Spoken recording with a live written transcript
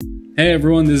Hey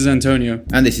everyone, this is Antonio.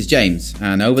 And this is James.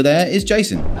 And over there is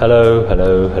Jason. Hello.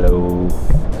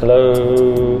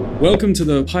 Welcome to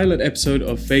the pilot episode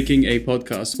of Faking a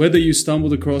Podcast. Whether you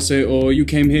stumbled across it or you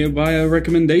came here via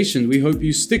recommendation, we hope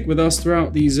you stick with us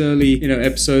throughout these early,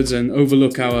 episodes and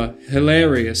overlook our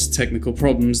hilarious technical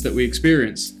problems that we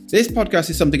experience. This podcast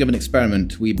is something of an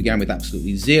experiment. We began with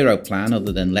absolutely zero plan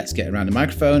other than let's get around a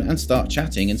microphone and start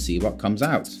chatting and see what comes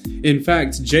out. In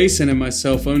fact, Jason and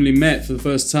myself only met for the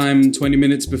first time 20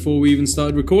 minutes before we even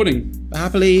started recording. But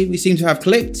happily, we seem to have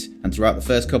clicked, and throughout the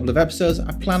first couple of episodes,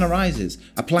 a plan arises.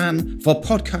 A plan for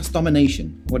podcast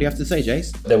domination. What do you have to say,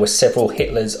 Jace? There were several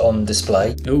Hitlers on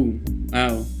display. Oh,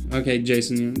 ow. Okay,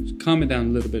 Jason, calm it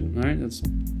down a little bit, alright? That's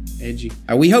edgy.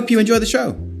 We hope you enjoy the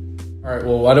show. Alright,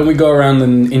 well, why don't we go around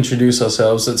and introduce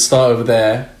ourselves? Let's start over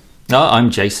there.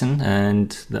 I'm Jason, and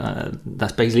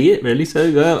that's basically it, really.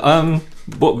 So,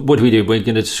 what do we do? We're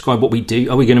going to describe what we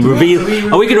do. Are we going to reveal?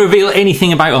 Are we going to reveal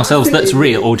anything about ourselves that's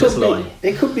real, or just lie?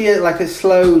 It could be like a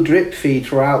slow drip feed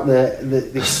throughout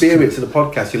the experience of the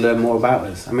podcast. You learn more about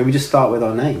us. I mean, we just start with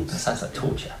our names. That sounds like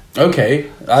torture.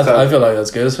 Okay, I feel like that's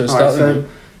good. So start. So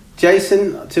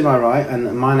Jason to my right,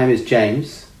 and my name is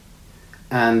James,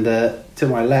 and to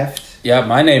my left. Yeah,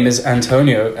 my name is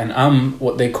Antonio, and I'm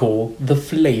what they call the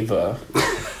flavor.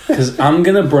 Because I'm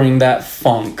going to bring that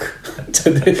funk to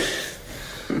the...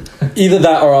 Either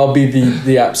that or I'll be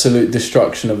the absolute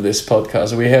destruction of this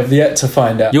podcast. We have yet to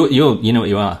find out. You know what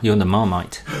you are. You're the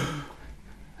Marmite.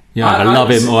 You either love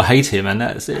him or hate him, and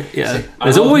that's it. Yeah,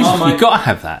 there's always... You've got to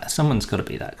have that. Someone's got to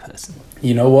be that person.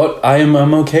 You know what? I'm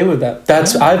okay with that.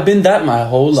 I've been that my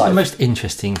whole life. It's the most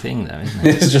interesting thing, though, isn't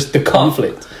it? It's just the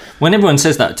conflict. When everyone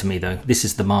says that to me, though, this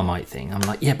is the Marmite thing. I'm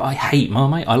like, yeah, but I hate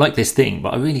Marmite. I like this thing,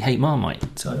 but I really hate Marmite.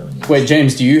 So, yeah. Wait,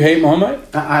 James, do you hate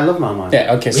Marmite? I love Marmite.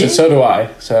 Yeah, okay, really? so do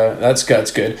I. So that's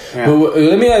good. Yeah. But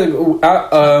let me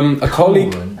a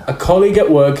colleague at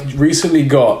work recently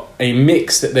got a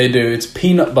mix that they do. It's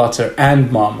peanut butter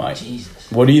and Marmite.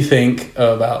 Jesus. What do you think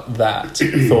about that,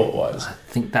 thought-wise? I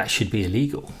think that should be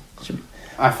illegal.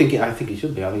 I think it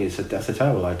should be. I think that's a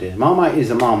terrible idea. Marmite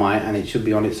is a Marmite, and it should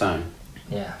be on its own.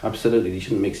 Yeah, absolutely. You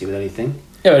shouldn't mix it with anything.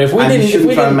 Yeah, but if we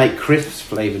shouldn't try and make crisps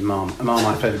flavoured Marmite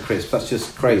flavoured crisps. That's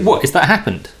just crazy. What is that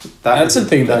happened? That's a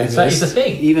thing that is the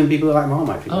thing. Even people who like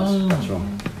Marmite think that's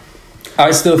wrong.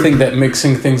 I still think that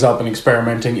mixing things up and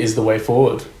experimenting is the way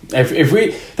forward. If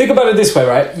we think about it this way,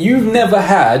 right? You've never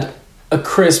had a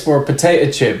crisp or a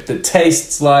potato chip that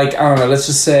tastes like, I don't know, let's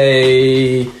just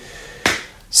say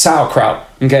sauerkraut,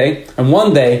 okay? And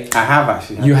one day... I have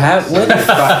actually. You have?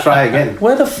 Try again.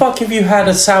 Where the fuck have you had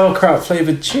a sauerkraut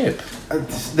flavoured chip?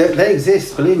 They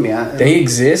exist, believe me. They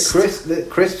exist?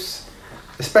 Crisps,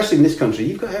 especially in this country,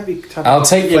 you've got every type I'll of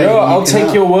take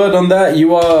your word on that.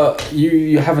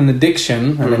 You have an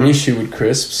addiction and an issue with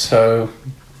crisps, so...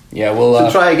 Yeah, well...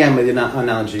 So try again with your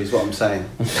analogy is what I'm saying.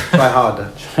 Try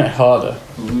harder. Try harder.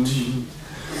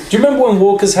 Do you remember when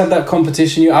Walkers had that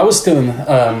competition? I was still in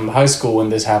high school when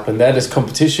this happened. They had this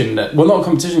competition. Not a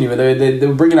competition even. They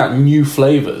were bringing out new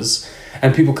flavours,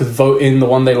 and people could vote in the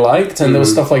one they liked. And there was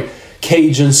stuff like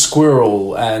Cajun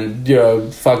squirrel, and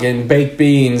fucking baked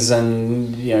beans,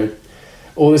 and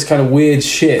all this kind of weird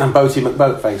shit. And Boaty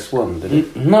McBoatface won, did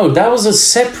it? No, that was a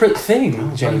separate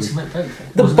thing, James.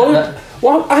 The boat.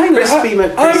 Well,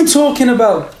 I'm talking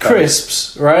about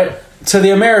crisps, right? To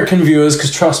the American viewers,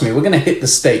 because trust me, we're going to hit the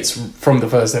States from the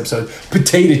first episode.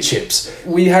 Potato chips.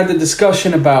 We had the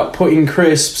discussion about putting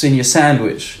crisps in your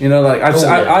sandwich.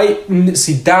 I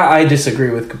disagree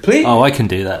with completely. Oh, I can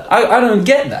do that. I don't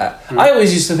get that. I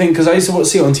always used to think, because I used to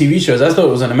see it on TV shows, I thought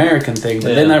it was an American thing,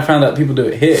 but then I found out people do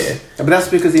it here. But that's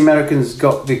because the Americans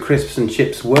got the crisps and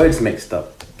chips words mixed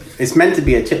up. It's meant to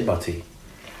be a chip butty.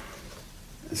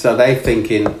 So they're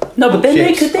thinking... No, but they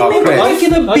make it like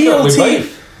in a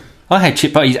BLT... I had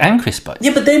chip butties and crisp butties.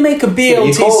 Yeah, but they make a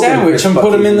BLT sandwich and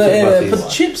put them in the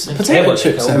chips, potato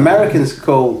chips. Americans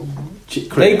call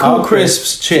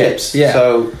crisps chips. Yeah.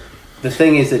 So the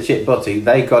thing is, the chip butty,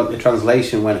 they got the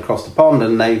translation went across the pond,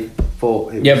 and they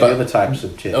thought it was the other types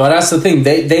of chips. Well, that's the thing.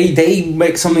 They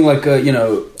make something like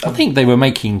I think they were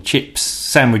making chips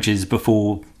sandwiches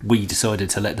before we decided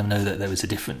to let them know that there was a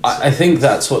difference. I think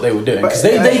that's what they were doing, because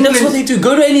that's what they do.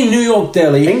 Go to any New York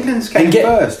deli. England's came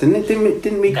first,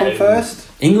 didn't we come first?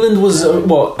 England was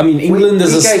England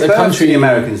as a country the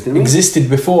Americans, didn't we? Existed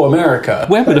before America.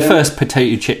 Where were the first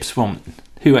potato chips from?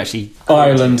 Who actually?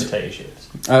 Ireland. Potato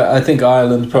chips. I think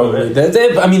Ireland probably.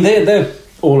 They're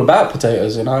all about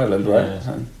potatoes in Ireland, right?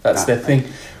 Yeah. That's their thing.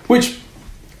 Which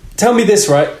tell me this,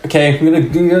 right? Okay, I'm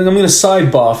gonna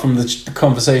sidebar from the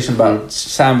conversation about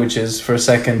sandwiches for a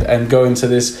second and go into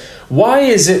this. Why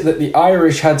is it that the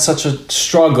Irish had such a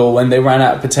struggle when they ran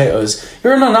out of potatoes?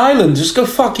 You're on an island, just go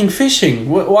fucking fishing.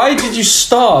 Why did you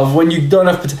starve when you don't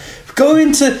have potatoes?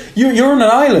 You're on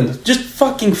an island, just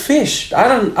fucking fish. I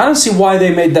don't see why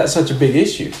they made that such a big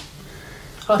issue.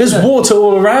 There's water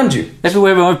all around you.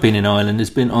 Everywhere I've been in Ireland has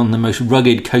been on the most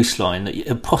rugged coastline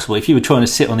that possible. If you were trying to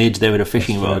sit on the edge there with a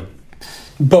fishing rod.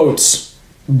 Boats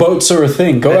are a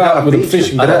thing. Go out with a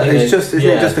fishing rod. It's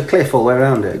just a cliff all the way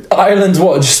around it. Island,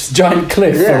 what? Just a giant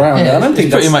cliff around it. I don't think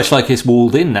it's pretty much like it's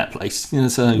walled in, that place.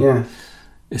 So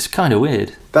it's kind of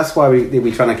weird. That's why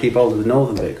we're trying to keep hold of the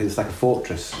northern bit, because it's like a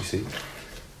fortress. You see,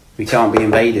 we can't be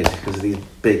invaded because of these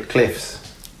big cliffs.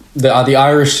 The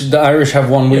Irish have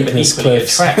one weakness,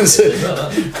 cliffs.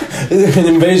 An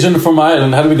invasion from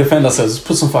Ireland. How do we defend ourselves?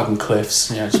 Put some fucking cliffs.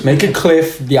 Just make a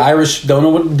cliff. The Irish don't know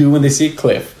what to do when they see a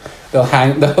cliff. They'll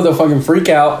fucking freak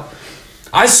out.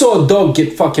 I saw a dog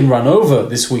get fucking run over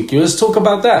this week. Let's talk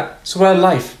about that. It's about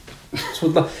life.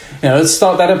 Let's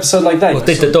start that episode like that. Well,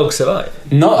 did the dog survive?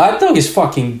 No, that dog is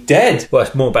fucking dead. Well,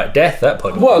 it's more about death, that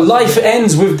podcast. Well, life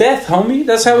ends with death, homie.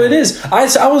 That's how it is.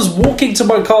 I was walking to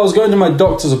my car. I was going to my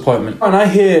doctor's appointment, and I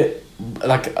hear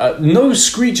no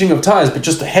screeching of tires, but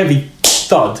just a heavy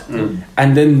thud.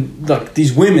 And then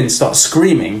these women start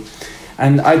screaming.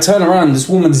 And I turn around, this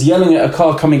woman's yelling at a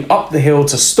car coming up the hill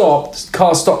to stop. The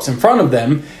car stops in front of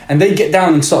them, and they get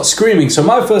down and start screaming. So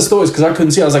my first thought is, because I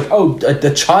couldn't see, I was like, oh,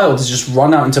 the child has just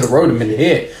run out into the road and been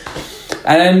hit.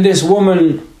 And then this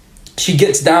woman, she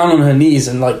gets down on her knees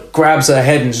and grabs her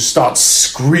head and just starts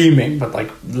screaming, but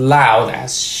loud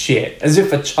as shit, as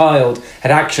if a child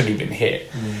had actually been hit.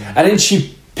 And then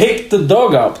she picked the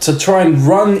dog up to try and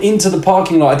run into the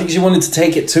parking lot. I think she wanted to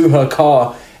take it to her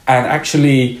car and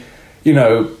actually,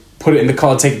 put it in the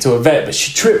car, take it to a vet, but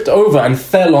she tripped over and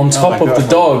fell on top of the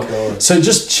dog. So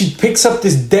she picks up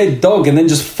this dead dog and then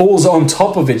just falls on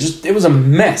top of it. It was a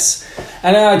mess.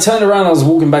 And then I turned around, I was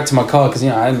walking back to my car because,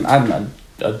 I hadn't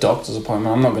a doctor's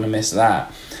appointment. I'm not going to miss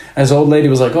that. And this old lady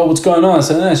was like, oh, what's going on? I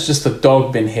said, it's just a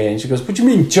dog been here. And she goes, what do you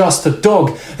mean just a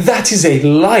dog? That is a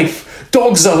life.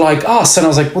 Dogs are like us. And I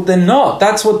was like, well, they're not.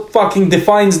 That's what fucking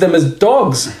defines them as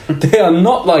dogs. They are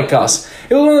not like us.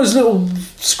 It was one of those little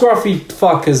scruffy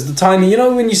fuckers, the tiny,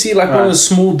 when you see one of those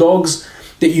small dogs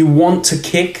that you want to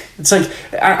kick. It's like,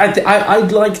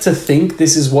 I'd like to think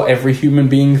this is what every human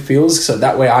being feels, so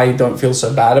that way I don't feel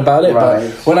so bad about it.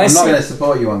 Right. But when I'm not going to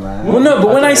support you on that. Well, no,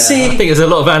 but when I see... I think there's a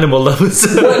lot of animal lovers.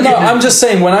 Well, no, I'm just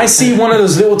saying, when I see one of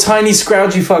those little tiny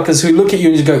scrougy fuckers who look at you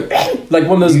and just go, like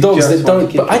one of those dogs that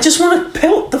don't... But I just want to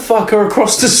pelt the fucker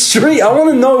across the street. I want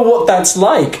to know what that's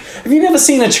like. Have you never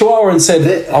seen a chihuahua and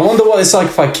said, I wonder what it's like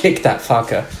if I kick that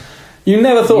fucker? You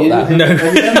never thought that? No.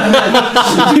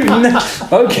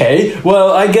 Okay,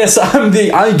 well, I guess I'm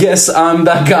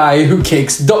that guy who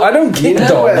kicks dogs. I don't kick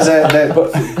dogs.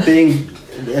 Being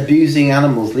abusing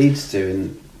animals leads to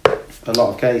in a lot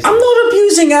of cases. I'm not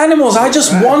abusing animals. I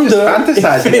just wonder. Just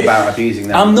fantasizing about abusing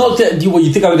them. I'm not.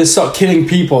 You think I'm going to start killing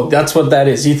people? That's what that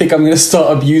is. You think I'm going to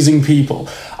start abusing people?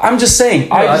 I'm just saying.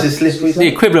 The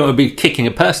equivalent would be kicking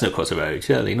a person across the road,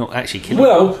 surely, not actually killing.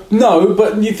 Well, no,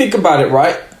 but you think about it,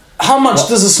 right? How much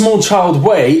does a small child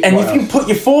weigh? And if you put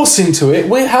your force into it,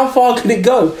 how far can it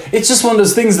go? It's just one of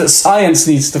those things that science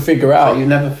needs to figure out. So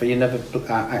you never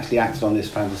actually acted on this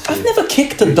fantasy. I've never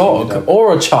kicked a dog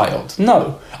or a child.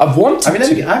 No, I've wanted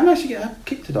to. I've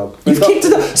kicked a dog. You've kicked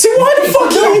a dog. See, why the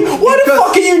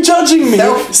fuck are you judging me?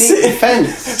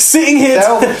 Self-defense. Sitting here.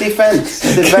 Self-defense.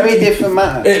 It's a very different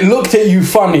matter. It looked at you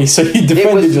funny, so you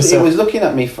defended yourself. It was looking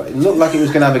at me. It looked like it was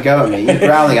going to have a go at me,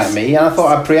 growling at me, and I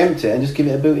thought I'd preempt it and just give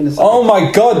it a boot in the side. Oh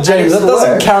my God, James, that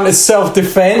doesn't count as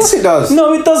self-defense. Of course it does.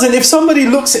 No, it doesn't. If somebody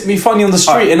looks at me funny on the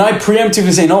street and I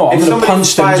preemptively say, no, I'm going to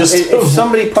punch them. If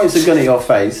somebody points a gun at your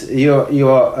face, you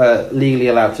are legally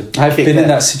allowed to. I've been in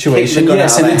that situation,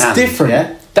 yes, and it's different.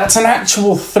 Yeah? That's an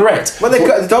actual threat. Well,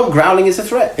 the dog growling is a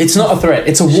threat. It's not a threat.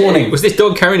 It's a warning. Was this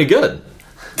dog carrying a gun?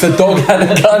 The dog had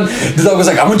a gun. The dog was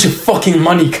like, I want your fucking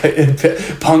money,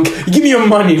 punk. Give me your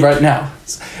money right now.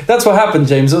 That's what happened,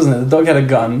 James, wasn't it? The dog had a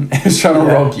gun and was trying to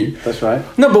rob you. That's right.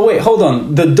 No, but wait, hold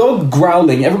on. The dog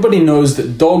growling, everybody knows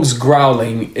that dogs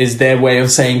growling is their way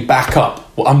of saying, back up.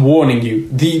 Well, I'm warning you.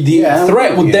 The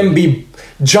threat would then be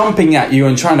jumping at you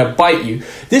and trying to bite you.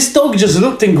 This dog just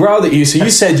looked and growled at you, so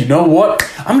you said, you know what?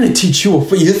 I'm going to teach you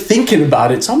you're thinking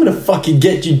about it, so I'm going to fucking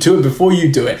get you to it before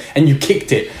you do it. And you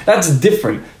kicked it. That's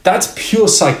different. That's pure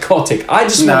psychotic. I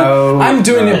just No, I'm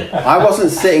doing it. I wasn't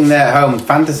sitting there at home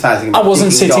fantasizing. I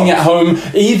wasn't sitting at home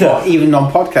either. Or even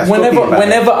on podcast.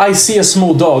 Whenever I see a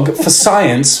small dog, for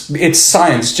science, it's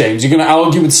science, James. You're going to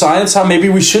argue with science? How maybe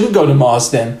we shouldn't go to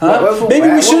Mars then? Huh? Maybe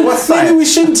we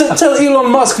shouldn't tell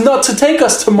Elon Musk not to take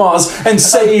us to Mars and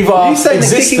save our You saying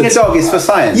existence. that kicking a dog is for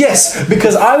science? Yes,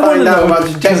 because I want to know. About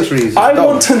trajectories. I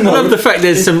want to I know. love the fact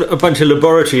there's a bunch of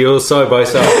laboratory all side by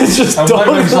side. It's just and one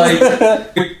of them's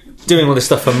dogs. like doing all this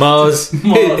stuff for Mars.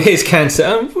 Here's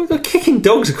cancer. They're kicking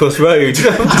dogs across roads.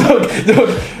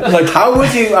 Like, How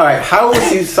would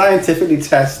you scientifically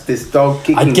test this dog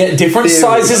kicking? I'd get different theory?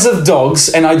 sizes of dogs,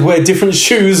 and I'd wear different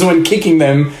shoes when kicking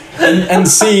them, and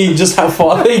see just how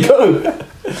far they go.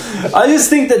 I just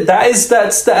think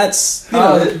that's you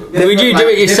know. Would you do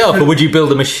it yourself, or would you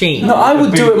build a machine? No, I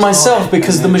would do it myself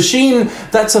because the machine,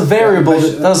 that's a variable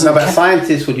that doesn't. No, but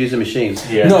scientists would use a machine.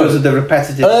 Yeah. No, because of the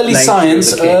repetitive. Early nature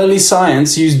science of the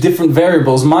kick. use different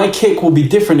variables. My kick will be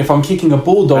different if I'm kicking a I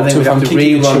bulldog think to we'd if I'm have to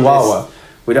kicking a rerun chihuahua. this.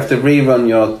 We'd have to rerun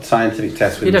your scientific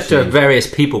test with You'd the have to have machine.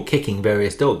 various people kicking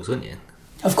various dogs, wouldn't you?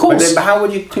 Of course. But how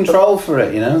would you control for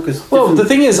it? You know, because The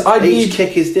thing is, I each need.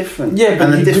 kick is different. Yeah, but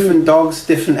and the you different dogs,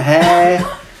 different hair.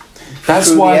 That's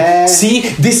through the why. air. See,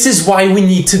 this is why we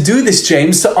need to do this,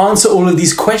 James, to answer all of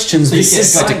these questions. This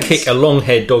is You have to kick a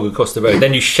long-haired dog across the road,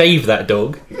 then you shave that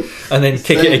dog, and then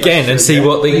kick it again and see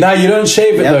what the. Now you don't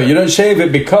shave it Yep. though. You don't shave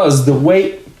it because the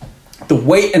weight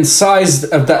and size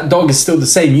of that dog is still the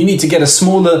same. You need to get a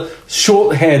smaller,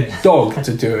 short-haired dog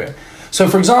to do it. So,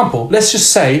 for example, let's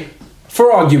just say,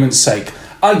 for argument's sake,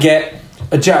 I get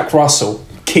a Jack Russell,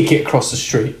 kick it across the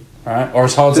street, right, or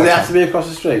as hard as Do I they can. have to be across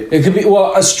the street? It could be,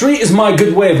 well, a street is my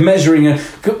good way of measuring a...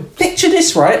 Picture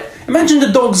this, right? Imagine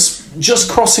the dog's just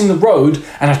crossing the road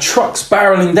and a truck's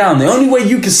barreling down. The only way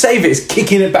you can save it is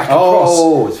kicking it back across.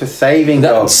 Oh, it's for saving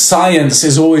That dogs. science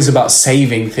is always about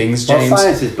saving things, Well, James.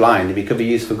 science is blind. It could be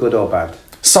used for good or bad.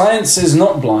 Science is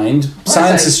not blind.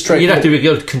 Science is straight. You'd have to be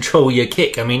able to control your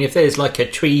kick. I mean, if there's like a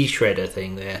tree shredder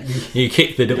thing there, you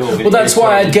kick the dog. Well, that's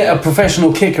why I'd get a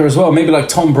professional kicker as well. Maybe like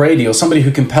Tom Brady or somebody who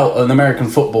can pelt an American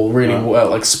football really well,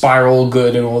 like spiral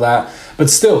good and all that. But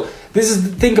still,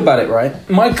 think about it, right?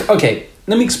 Okay,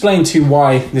 let me explain to you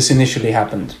why this initially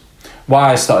happened.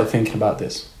 Why I started thinking about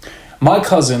this. My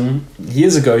cousin,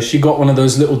 years ago, she got one of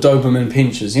those little Doberman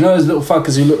pinchers. You know those little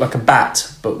fuckers who look like a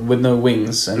bat, but with no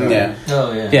wings? And, Yeah.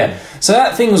 Oh yeah. Yeah. So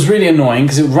that thing was really annoying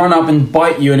because it would run up and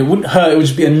bite you, and it wouldn't hurt. It would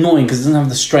just be annoying because it doesn't have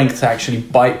the strength to actually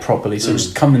bite properly. So it would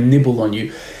just come and nibble on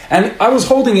you. And I was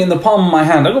holding it in the palm of my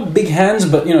hand. I got big hands,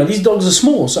 but you know these dogs are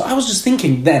small. So I was just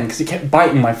thinking then, because it kept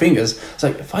biting my fingers. It's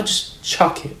like if I just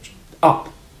chuck it up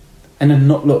and then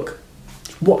not look,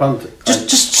 what? Punt it.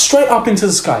 Just straight up into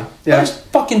the sky. Yeah. I just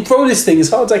fucking throw this thing as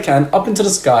hard as I can up into the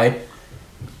sky.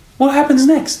 What happens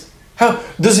next? How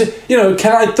does it? You know,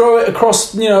 can I throw it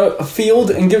across a field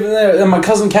and give it there, and my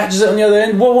cousin catches it on the other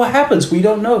end? Well, what happens? We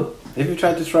don't know. If you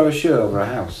tried to throw a shoe over a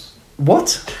house,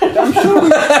 What? I'm sure.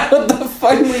 What the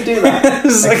fuck? Didn't we do that?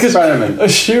 It's like Experiment. a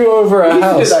shoe over a We did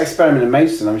house. that experiment in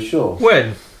Maidstone, I'm sure.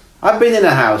 When? I've been in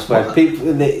a house where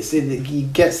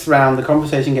the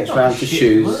conversation gets round to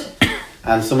shoes,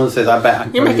 and someone says, "I bet." I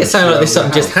can You throw make your it sound shoe like this over something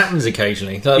the just house." happens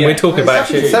occasionally. Like Yeah. we're talking It's about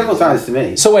happened shoes. several times to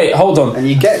me. So wait, hold on. And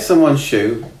you get someone's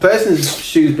shoe, person's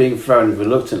shoes being thrown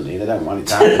reluctantly, they don't want it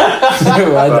to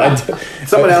happen.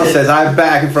 Someone else says, "I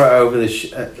bet I can throw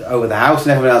it over the house,"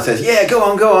 and everyone else says, "Yeah, go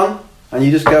on," and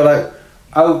you just go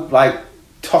like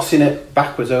tossing it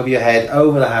backwards over your head,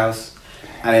 over the house,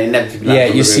 and it inevitably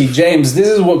lands on You the see, roof. James, this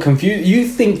is what confuses you.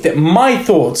 Think that my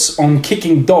thoughts on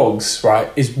kicking dogs, right,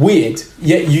 is weird.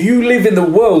 Yet you live in the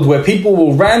world where people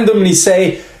will randomly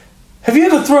say, "Have you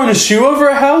ever thrown a shoe over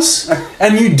a house?"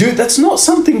 And you do. That's not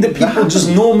something that people just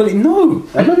normally know.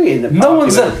 Maybe in the No park,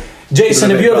 one's you know, done. Jason,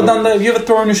 have you ever done that? Have you ever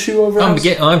thrown a shoe over a house?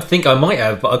 I think I might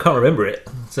have, but I can't remember it.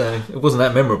 So it wasn't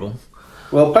that memorable.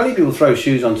 Well, plenty of people throw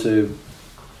shoes onto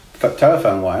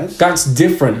telephone wires. That's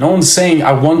different. No one's saying,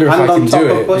 "I wonder if And I can on top do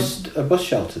of it." bus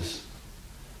shelters.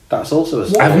 That's also a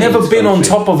I've never in this been on country.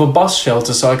 top of a bus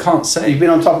shelter, so I can't say. You've been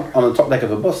on the top deck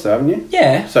of a bus, though, haven't you?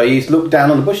 Yeah. So you look down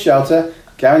on the bus shelter.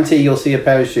 Guarantee you'll see a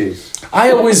pair of shoes.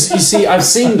 I always, you see, I've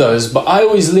seen those, but I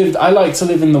like to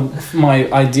live in my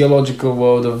ideological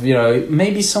world of,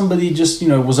 maybe somebody just,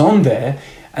 was on there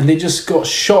and they just got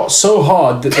shot so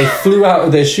hard that they flew out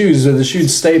of their shoes or the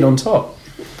shoes stayed on top.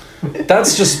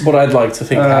 That's just what I'd like to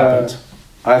think happened.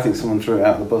 I think someone threw it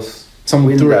out of the bus.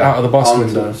 Someone threw it out of the bus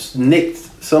window.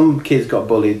 Nicked some kids got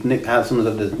bullied, nicked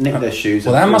their shoes.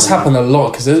 Well, that must happen a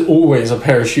lot because there's always a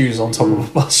pair of shoes on top of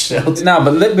a bus shelter. Now,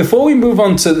 but before we move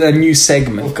on to a new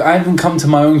segment, I haven't come to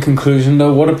my own conclusion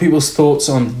though. What are people's thoughts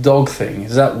on the dog thing?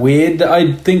 Is that weird that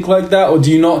I think like that, or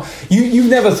do you not? You've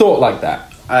never thought like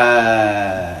that?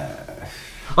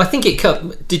 I think it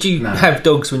cut. Did you have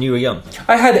dogs when you were young?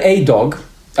 I had a dog.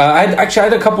 I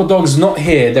had a couple of dogs, not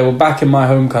here. They were back in my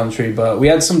home country, but we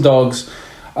had some dogs.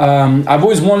 I've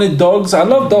always wanted dogs. I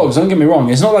love dogs, don't get me wrong.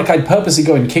 It's not like I'd purposely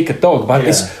go and kick a dog, but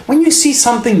it's when you see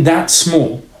something that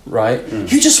small, right?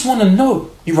 You just want to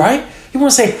know, right? You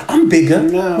want to say, I'm bigger.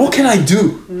 No. What can I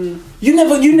do? You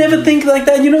never think like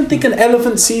that. You don't think an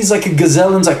elephant sees like a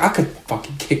gazelle and's like, I could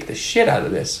fucking kick the shit out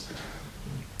of this.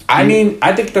 I mean,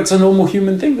 I think that's a normal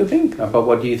human thing to think. But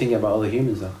what do you think about other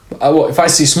humans, though? What, if I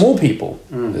see small people,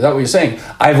 is that what you're saying?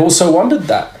 I've also wondered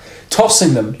that.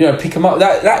 Tossing them, pick them up.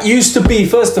 That used to be,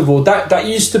 first of all, that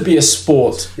used to be a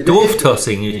sport. Dwarf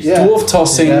tossing. Dwarf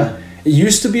tossing. Yeah. It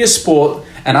used to be a sport,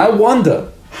 and I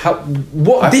wonder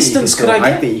what distance could I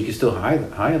get? I think you could still hire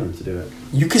them to do it.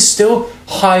 You could still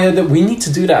hire them. We need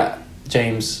to do that,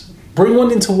 James. Bring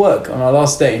one into work on our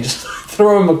last day and just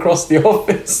throw them across the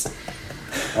office.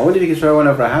 I wonder if you could throw one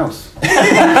over a house.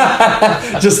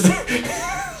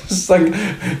 just like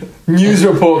news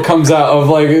report comes out of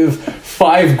like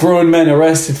 5 grown men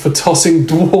arrested for tossing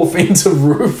dwarf into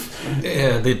roof.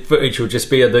 Yeah, the footage will just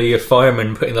be of the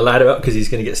fireman putting the ladder up because he's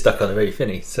going to get stuck on the roof,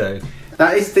 isn't he? So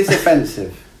that is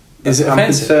offensive. Is it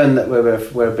offensive? I'm concerned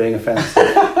that we're being offensive.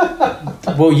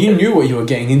 Well, you knew what you were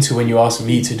getting into when you asked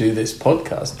me to do this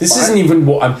podcast. This isn't even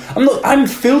what I'm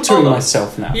filtering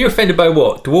myself now. You're offended by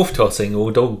what? Dwarf tossing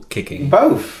or dog kicking?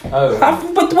 Both.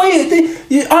 Oh. But wait,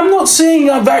 I'm not saying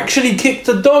I've actually kicked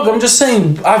a dog. I'm just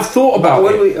saying I've thought about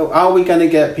it. Are we going to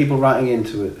get people writing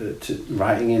into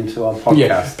our podcast?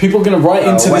 Yeah, people are going to write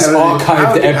into this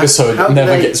archived episode that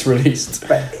never gets released.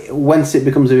 But once it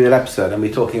becomes a real episode and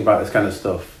we're talking about this kind of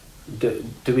stuff, do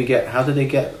we get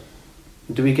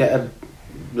a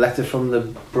letter from the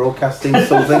broadcasting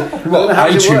something?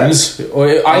 iTunes or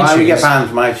iTunes. We get banned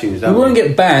from iTunes. We won't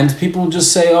get banned. People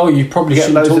just say, "Oh, you probably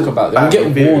shouldn't talk about it."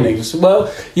 We get warnings. Well,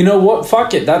 you know what?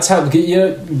 Fuck it. That's how.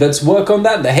 Let's work on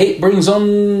that. The hate brings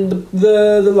on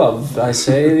the love. I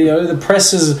say. The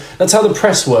press is. That's how the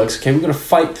press works. Okay, we've got to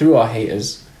fight through our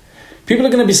haters. People are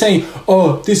going to be saying,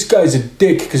 "Oh, this guy's a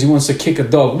dick because he wants to kick a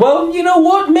dog." Well, you know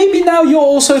what? Maybe now you're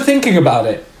also thinking about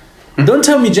it. Don't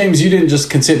tell me, James, you didn't just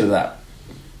consider that.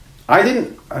 I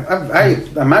didn't. I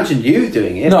imagined you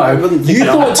doing it. No, you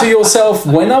thought to yourself,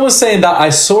 when I was saying that, I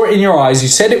saw it in your eyes. You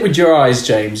said it with your eyes,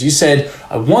 James. You said,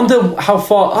 I wonder how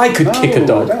far I could kick a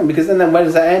dog. No, because then where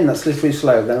does that end? That slippery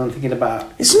slope. Then I'm thinking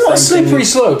about... It's not a slippery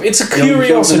slope. It's a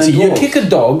curiosity. You kick a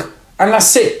dog, and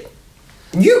that's it.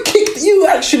 You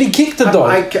actually kicked the dog.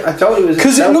 I told you it was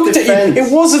because it looked at you.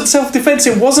 It wasn't self-defense.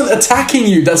 It wasn't attacking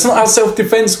you. That's not how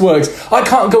self-defense works. I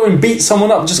can't go and beat someone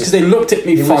up just because they looked at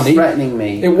me funny. It was threatening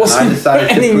me. It wasn't. I decided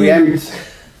to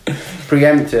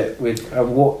preempt it with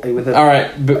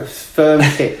a firm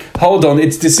kick. Hold on,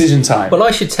 it's decision time. Well,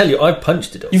 I should tell you, I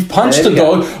punched a dog. You've punched a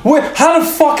dog? How the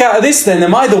fuck out of this then?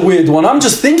 Am I the weird one? I'm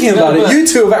just thinking about it. You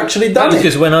two have actually done it.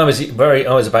 Because when I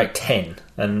was about 10.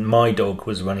 And my dog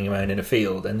was running around in a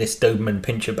field, and this Doberman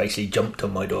Pinscher basically jumped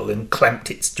on my dog and clamped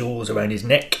its jaws around his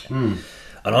neck. And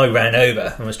I ran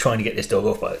over and was trying to get this dog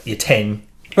off. You're 10.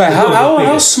 Right,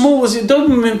 how small was it?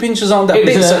 Doberman Pinschers aren't that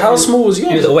big, so how small was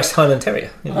yours? It was a West Highland Terrier.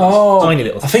 Tiny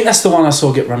little thing. I think that's the one I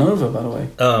saw get run over, by the way.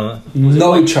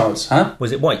 No chance, huh?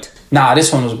 Was it white? Nah,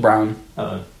 this one was brown.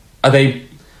 Are they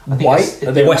white?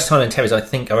 The West Highland Terriers, I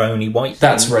think, are only white.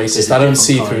 That's racist. I don't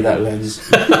see through that lens.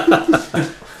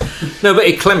 No, but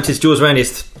it clamped his jaws around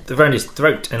his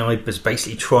throat, and I was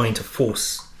basically trying to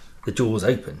force the jaws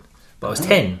open. But I was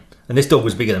 10, and this dog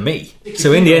was bigger than me.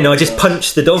 So in the end, I just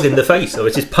punched the dog in the face. I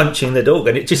was just punching the dog,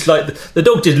 and it just like the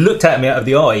dog just looked at me out of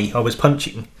the eye I was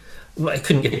punching. I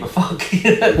couldn't give a fuck.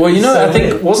 Well, I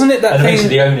think wasn't it that and thing? And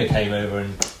the owner came over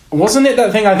and. Wasn't it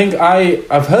that thing? I think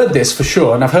I've heard this for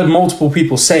sure, and I've heard multiple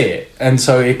people say it, and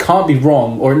so it can't be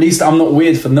wrong, or at least I'm not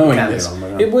weird for knowing this.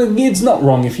 It's not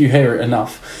wrong if you hear it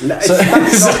enough. No, it's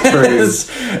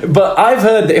not true. But I've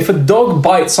heard that if a dog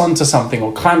bites onto something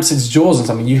or clamps its jaws on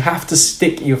something, you have to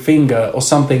stick your finger or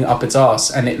something up its arse,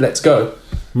 and it lets go.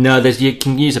 No, you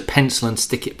can use a pencil and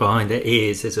stick it behind their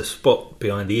ears. There's a spot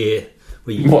behind the ear.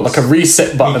 Like a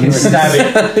reset button? You can stab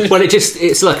it. Well,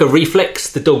 it's like a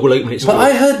reflex. The dog will open its jaws. But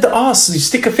I heard the arse. You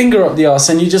stick a finger up the arse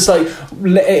and you just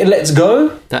it lets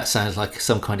go. That sounds like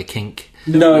some kind of kink.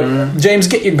 No, James,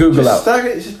 get your Google out.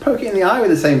 Just poke it in the eye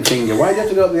with the same finger. Why do you have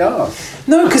to go up the arse?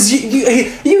 No, because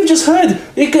you've just heard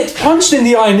it gets punched in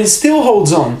the eye and it still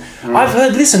holds on. I've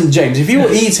heard. Listen, James, if you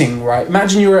were eating, right?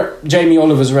 Imagine you're at Jamie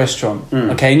Oliver's restaurant,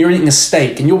 okay, and you're eating a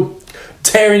steak and you're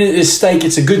tearing into this steak.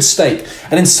 It's a good steak,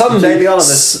 and then suddenly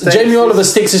Jamie Oliver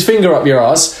sticks his finger up your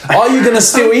ass. Are you gonna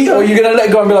still eat, or are you gonna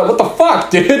let go and be like, "What the fuck,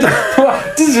 dude?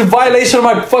 This is a violation of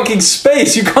my fucking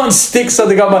space. You can't stick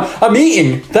something up my. I'm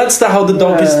eating." That's how the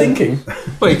dog is thinking.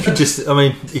 Well, you could just. I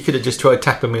mean, you could have just tried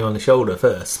tapping me on the shoulder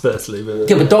firstly. But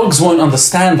yeah, but dogs won't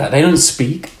understand that. They don't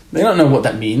speak. They don't know what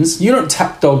that means. You don't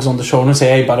tap dogs on the shoulder and say,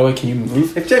 "Hey, by the way, can you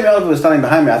move?" If Jamie Oliver was standing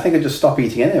behind me, I think I'd just stop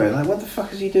eating anyway. Like, what the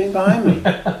fuck is he doing behind me?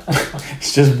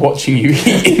 He's just watching you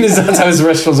eat. That's how his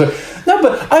restaurants are. No,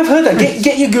 but I've heard that.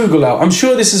 Get your Google out. I'm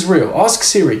sure this is real. Ask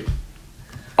Siri.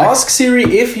 Ask Siri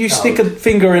if you stick a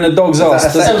finger in a dog's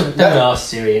ass. Don't ask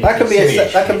Siri. That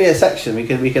could be a section. We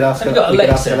could ask. Have you got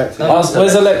Alexa?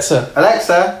 Where's Alexa?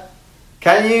 Alexa,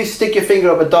 can you stick your finger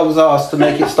up a dog's ass to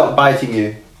make it stop biting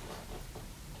you?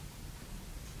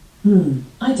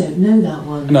 I don't know that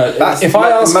one. No, if I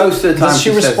ask most of the time, does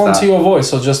she respond to your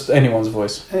voice or just anyone's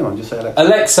voice? Anyone, just say Alexa.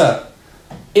 Alexa,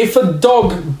 if a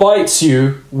dog bites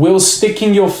you, will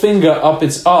sticking your finger up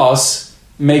its ass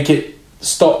make it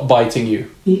stop biting you?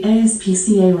 The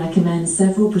ASPCA recommends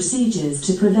several procedures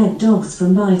to prevent dogs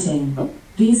from biting. Oh.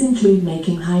 These include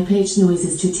making high-pitched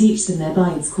noises to teach them their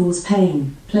bites cause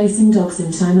pain, placing dogs in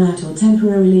timeout or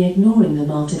temporarily ignoring them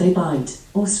after they bite,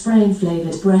 or spraying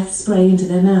flavoured breath spray into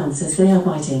their mouths as they are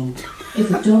biting.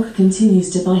 If a dog continues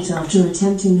to bite after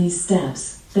attempting these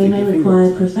steps, they may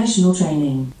require professional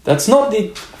training. That's not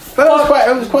the... But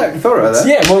it was quite thorough, then.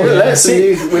 Yeah,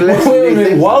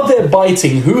 well, while they're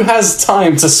biting, who has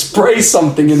time to spray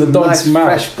something in the dog's mouth?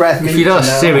 Fresh breath. If you'd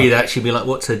ask Siri that, she'd be like,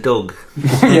 "What's a dog?"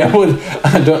 Yeah, well,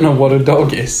 I don't know what a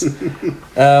dog is.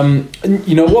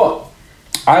 You know what?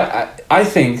 I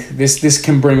think this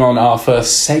can bring on our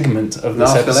first segment of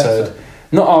this episode. Alexa.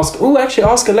 Not ask. Oh, actually,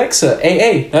 ask Alexa.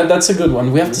 AA. That's a good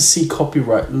one. We have to see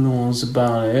copyright laws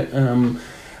about it.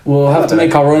 We'll have to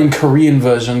make our own Korean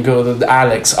version. Go to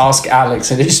Alex. Ask Alex,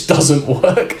 and it just doesn't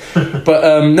work.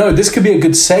 But no, this could be a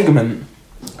good segment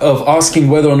of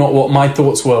asking whether or not what my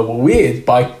thoughts were weird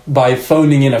by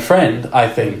phoning in a friend. I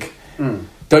think.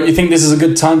 Don't you think this is a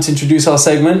good time to introduce our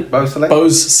segment?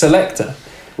 Beau's Selector.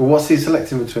 Well, what's he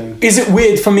selecting between? Is it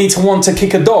weird for me to want to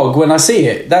kick a dog when I see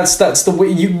it? That's the way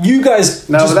you guys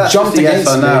just jumped against yes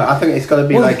or me. no. I think it's got to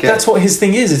be that's what his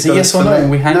thing is. It's a yes or no. And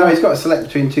we hang he's got to select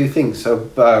between two things. So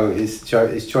Beau, his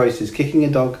choice is kicking a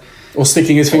dog or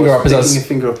sticking his finger up his ass.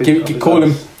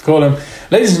 Call him.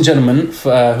 Ladies and gentlemen, who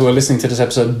are listening to this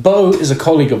episode, Beau is a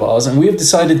colleague of ours, and we have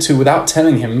decided to, without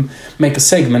telling him, make a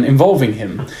segment involving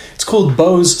him. It's called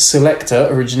Beau's Selector.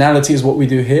 Originality is what we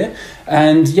do here.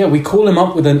 And yeah, we call him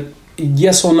up with a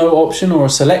yes or no option or a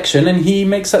selection, and he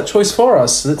makes that choice for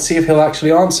us. Let's see if he'll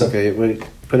actually answer. Okay, wait,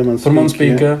 put him on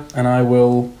speaker, and I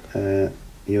will...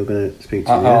 you're going to speak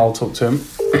to him. I'll talk to him.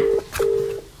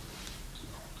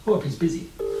 What if he's busy?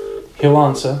 He'll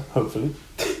answer, hopefully.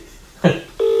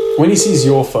 When he sees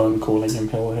your phone calling him,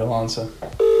 he'll answer.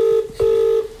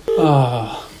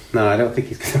 No, I don't think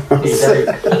he's going to answer.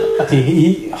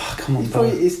 Come on, Beau.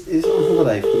 He's on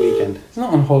holiday for the weekend. He's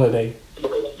not on holiday.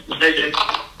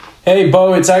 Hey,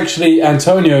 Beau, it's actually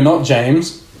Antonio, not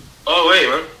James. Oh, wait,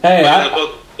 man.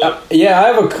 Hey, I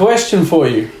have a question for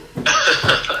you.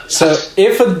 So,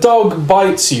 if a dog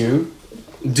bites you,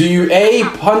 do you A,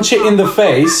 punch it in the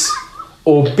face,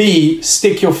 or B,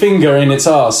 stick your finger in its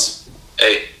ass?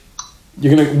 A.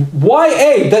 You're gonna... Why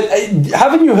A?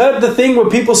 Haven't you heard the thing where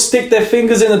people stick their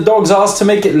fingers in a dog's ass to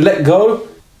make it let go?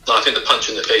 No, I think the punch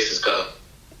in the face is better.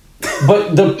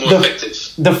 But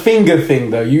the finger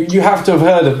thing, though, you have to have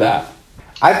heard of that.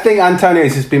 I think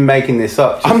Antonio's just been making this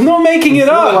up. I'm not making it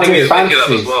up. I think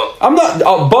as well. I'm not...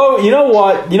 Beau, you know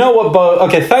what, Beau?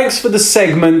 Okay, thanks for the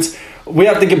segment. We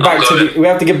have to get back to the... I'm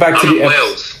in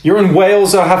Wales. You're in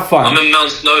Wales, so have fun. I'm in Mount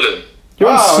Snowdon. You're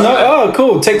in Oh,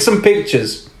 cool. Take some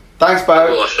pictures. Thanks, Beau.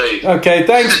 Cool, I'll show you. Okay,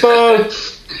 thanks, Beau.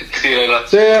 See you later.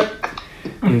 See ya.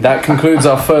 And that concludes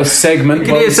our first segment. You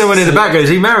can hear someone in the back go, is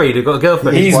he married? Or got a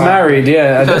girlfriend? He's married,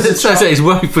 yeah. His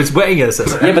wife was wetting us.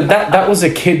 Yeah, but that was a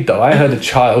kid, though. I heard a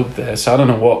child there, so I don't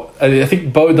know what... I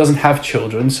think Beau doesn't have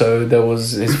children, so there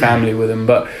was his family with him,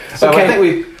 but... So okay. I think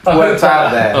we've worked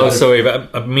out there. Oh, sorry, but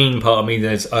a mean part of me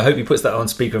is, I hope he puts that on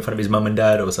speaker in front of his mum and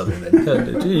dad or something.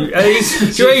 Then. Do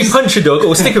you punch a dog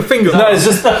or stick a finger? No, it's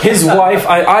just his wife.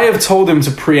 I have told him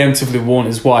to preemptively warn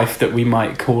his wife that we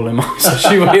might call him up, so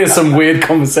she will hear some weird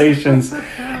conversations.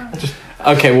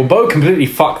 Okay, well, Beau completely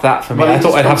fucked that for me. I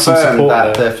thought I'd have some support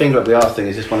that there. the finger up the arse thing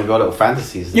is just one of your little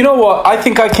fantasies. You know what? I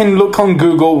think I can look on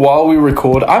Google while we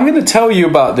record. I'm going to tell you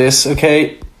about this,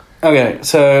 okay? Okay,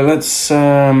 so let's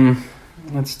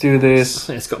do this.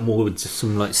 It's got more with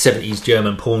some like 70s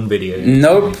German porn videos.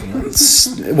 Nope.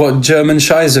 What, German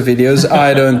Scheiße videos?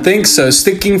 I don't think so.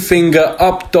 Sticking finger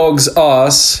up dog's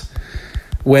ass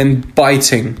when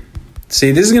biting.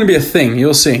 See, this is going to be a thing.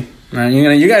 You'll see. Right?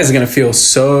 You guys are going to feel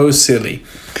so silly.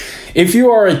 If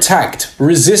you are attacked,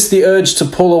 resist the urge to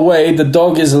pull away. The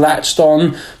dog is latched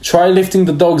on. Try lifting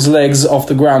the dog's legs off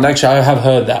the ground. Actually, I have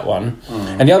heard that one.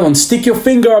 And the other one, stick your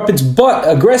finger up its butt.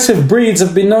 Aggressive breeds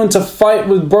have been known to fight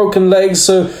with broken legs,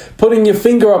 so putting your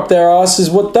finger up their ass is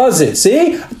what does it.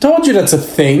 See? I told you that's a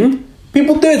thing.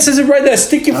 People do it. It says it right there.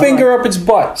 Stick your finger up its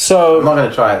butt. So I'm not going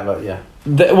to try it, but yeah.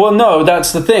 Well, no,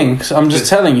 that's the thing. So I'm just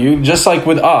telling you, just like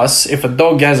with us, if a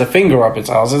dog has a finger up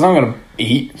its ass, it's not going to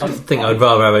eat. I think I'd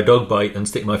rather have a dog bite than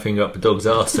stick my finger up a dog's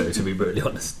arse, though, to be brutally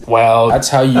honest. Well, that's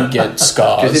how you get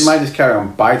scars. Because it might just carry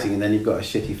on biting and then you've got a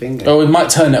shitty finger. Oh, it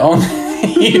might turn it on.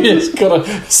 You just got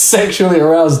a sexually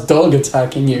aroused dog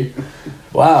attacking you.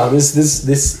 Wow,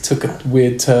 this took a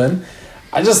weird turn.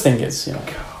 I just think it's, All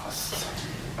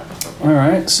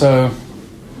right, so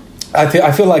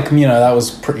I feel like, that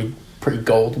was pretty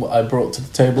gold what I brought to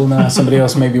the table. Now somebody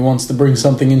else maybe wants to bring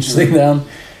something interesting down.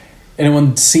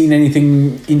 Anyone seen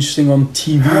anything interesting on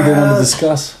TV they want to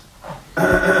discuss?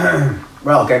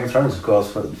 Well, Game of Thrones, of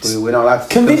course. We're not allowed to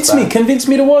Convince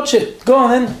me to watch it. Go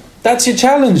on then. That's your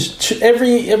challenge.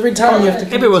 Every time you have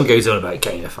to. Everyone goes on about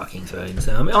Game of fucking Thrones.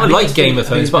 I mean, I like Game of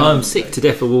Thrones, but I'm sick to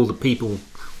death of all the people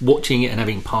watching it and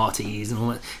having parties and all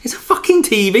that. It's a fucking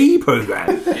TV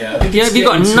program. Have you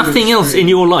got nothing else in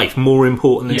your life more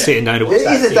important than sitting down to watch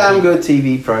that? It is a damn good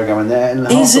TV program,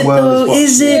 and Is it though?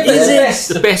 Is it?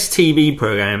 The best TV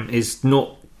program is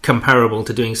not comparable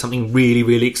to doing something really,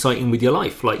 really exciting with your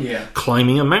life, like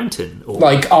climbing a mountain, or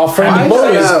like our friend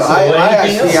Beau. I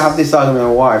actually have this argument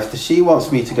with my wife that she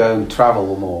wants me to go and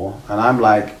travel more, and I'm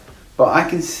like, but I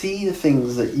can see the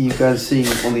things that you go and see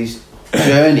on these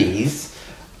journeys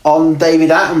on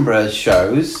David Attenborough's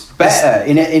shows better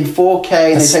in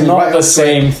 4K. It's not the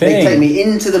same thing. They take me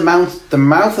into the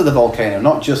mouth of the volcano,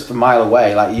 not just a mile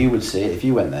away like you would see it if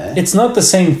you went there. It's not the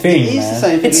same thing. It is the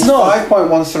same thing. It's not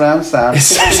 5.1 surround sound.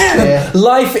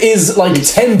 Life is like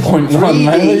 10.1.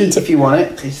 3D if you want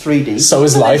it. It's 3D. So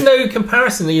is life. There's no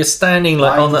comparison that you're standing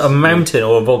like on a mountain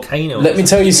or a volcano. Let me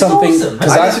tell you something. Awesome.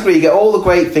 I disagree. You get all the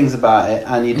great things about it,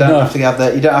 and you don't have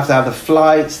to have the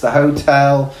flights, the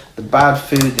hotel, the bad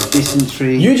food, the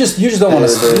dysentery. You just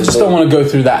don't want to go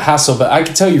through that hassle. But I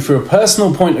can tell you, from a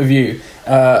personal point of view,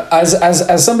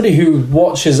 as somebody who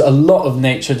watches a lot of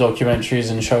nature documentaries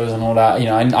and shows and all that,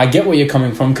 I get where you're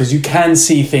coming from, because you can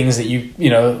see things that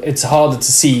it's harder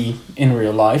to see in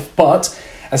real life. But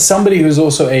as somebody who's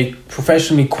also a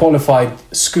professionally qualified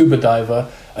scuba diver,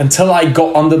 until I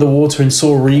got under the water and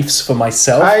saw reefs for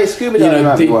myself. Scuba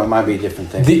diving might be a different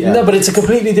thing. No, but it's a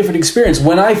completely different experience.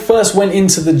 When I first went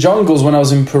into the jungles when I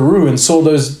was in Peru and saw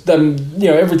those,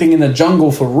 everything in the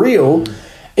jungle for real,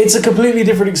 it's a completely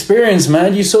different experience,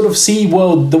 man. You sort of see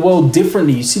the world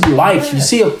differently. You see life. You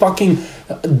see a fucking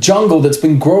jungle that's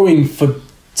been growing for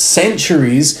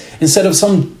centuries instead of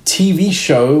some TV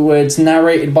show where it's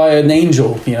narrated by an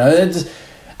angel.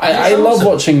 I love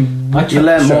watching. You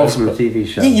learn more from a TV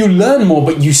show. Yeah, you learn more,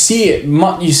 but you see it.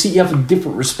 You have a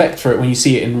different respect for it when you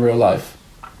see it in real life.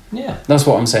 Yeah, that's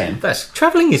what I'm saying.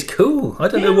 Traveling is cool. I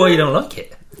don't know why you don't like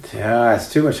it. Yeah,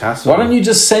 it's too much hassle. Why don't you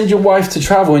just send your wife to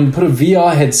travel and put a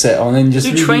VR headset on and just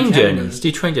do train journeys?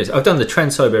 I've done the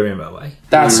Trans-Siberian Railway.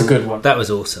 That's a good one. That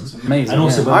was awesome. It's amazing. And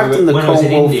also, I've done the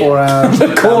Cornwall 4 hour.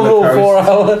 The Cornwall 4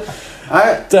 hour.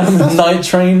 Down the night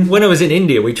train. When I was in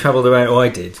India, we travelled around. I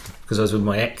did, because I was with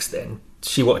my ex then.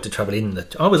 She wanted to travel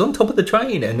I was on top of the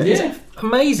train, and it's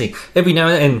amazing. Every now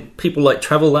and then, people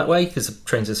travel that way because the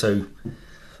trains are so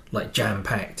jam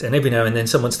packed, and every now and then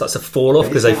someone starts to fall off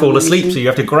because they fall asleep, so you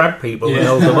have to grab people and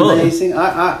hold them on. Amazing!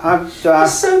 I've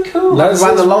That's so cool. I've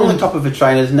ran along the top of a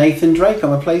train as Nathan Drake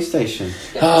on a PlayStation.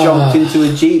 Jumped into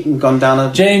a jeep and gone down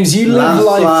a James, you live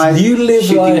life. You live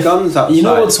life. Guns outside. You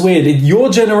know what's weird? Your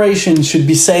generation should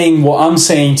be saying what I'm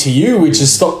saying to you, which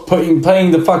is stop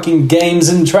playing the fucking games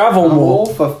and travel more. I'm all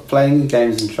for playing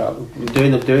games and travel.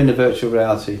 Doing the virtual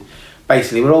reality.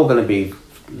 Basically, we're all going to be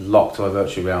locked to a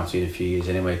virtual reality in a few years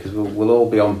anyway, because we'll all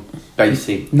be on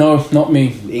basic not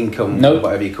me income, or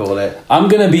whatever you call it. I'm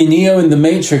gonna be Neo in the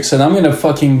Matrix, and I'm gonna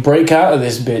fucking break out of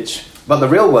this bitch. But the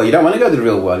real world, you don't want to go to the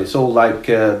real world. It's all like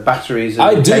batteries. And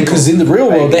I do, because in the real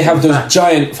world they have those facts.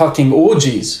 giant fucking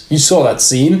orgies. You saw that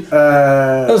scene.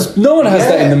 No one has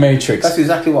that in the Matrix. That's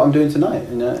exactly what I'm doing tonight.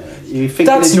 You think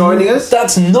you're joining us?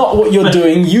 That's not what you're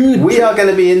doing. We are going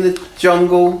to be in the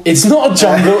jungle. It's not a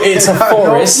jungle, it's a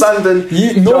forest.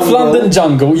 North London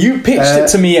jungle. You pitched it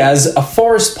to me as a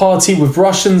forest party with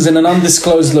Russians in an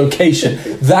undisclosed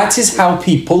location. That is how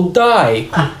people die.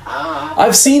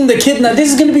 I've seen the kidnap.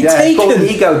 This is going to be taken. It's called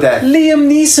ego death. Liam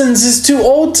Neeson's is too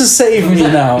old to save me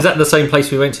now. Is that the same place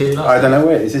we went to? I don't know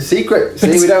where it is. It's a secret. See,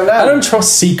 we don't know. I don't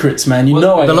trust secrets, man.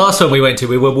 The last one we went to,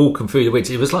 we were walking through the woods.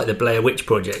 It was like the Blair Witch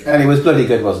Project. And it was bloody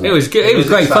good, wasn't it? It was good. It was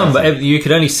great fun, but you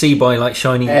could only see by like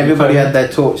shining. Everybody had their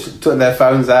torch, took their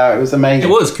phones out. It was amazing.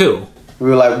 It was cool. We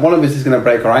were like, one of us is going to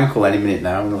break our ankle any minute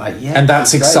now. And we're like, yeah. And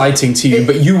that's exciting to you,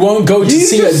 but you won't go to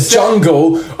see a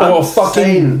jungle or a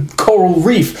fucking coral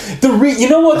reef. You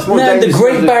know what, man? The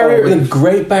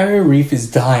Great Barrier Reef is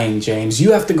dying, James.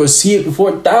 You have to go see it before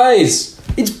it dies.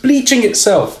 It's bleaching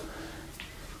itself.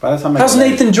 By the time How's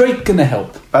Nathan Drake gonna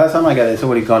help? By the time I get it, it's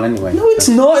already gone anyway. No, it's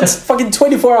not. It's a fucking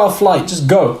 24-hour flight. Just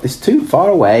go. It's too far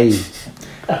away.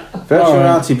 Virtual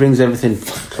reality brings everything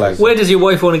close. Where does your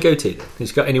wife want to go to? Has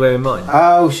she got anywhere in mind?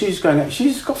 Oh, she's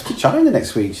off to China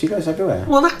next week. She goes everywhere.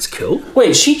 Well, that's cool.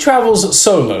 Wait, she travels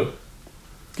solo?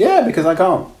 Yeah, because I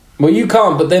can't. Well, you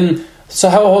can't, but then... So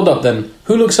hold up then.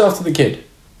 Who looks after the kid?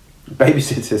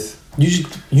 Babysitters.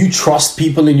 You trust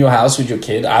people in your house with your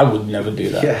kid? I would never do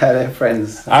that. Yeah, they're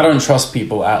friends. I don't trust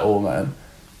people at all, man.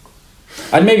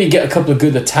 I'd maybe get a couple of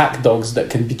good attack dogs that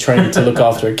can be trained to look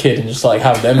after a kid and just like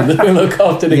have them look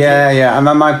after the kid. Yeah. And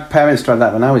my parents tried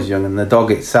that when I was young, and the dog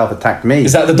itself attacked me.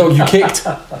 Is that the dog you kicked?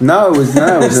 No, it was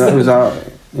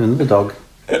another dog.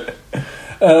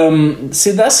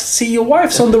 See, your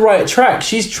wife's on the right track.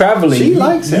 She's travelling. She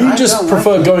likes it. You just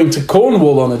prefer going to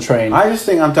Cornwall on a train. I just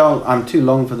think I'm too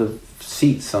long for the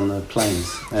seats on the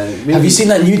planes. Really. Have you seen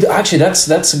that new? Actually, that's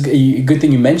a good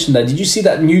thing you mentioned that. Did you see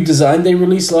that new design they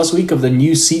released last week of the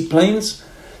new seat planes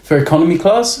for economy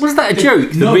class? Was that a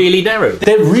joke? No. They're really narrow.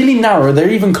 They're really narrow. They're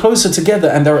even closer together,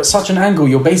 and they're at such an angle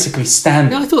you're basically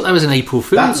standing. No, I thought that was an April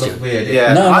Fool's joke. Weird.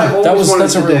 Yeah, No,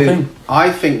 that's a real thing.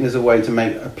 I think there's a way to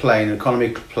make an economy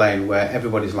plane, where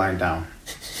everybody's lying down.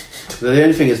 The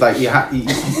only thing is, like,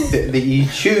 you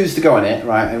choose to go on it,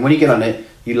 right? And when you get on it,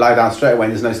 you lie down straight away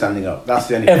and there's no standing up. That's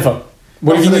the only thing. Ever.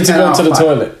 What if you need to go to the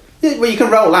toilet? Yeah, well, you can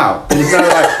roll out. There's no,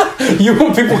 like... You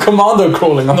want people commando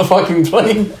crawling on the fucking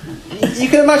plane? You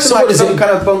can imagine some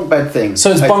kind of bunk bed thing.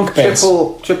 So it's like bunk beds.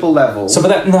 Triple level. So,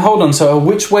 hold on. So,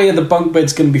 which way are the bunk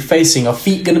beds going to be facing? Are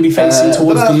feet going to be facing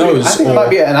towards the nose? I think it might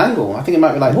be at an angle. I think it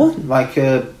might be like what? Like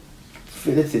what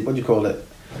do you call it?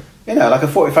 Like a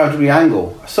 45-degree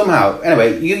angle. Somehow,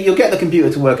 anyway, you'll get the computer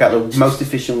to work out the most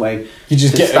efficient way to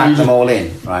stack them all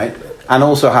in, right? And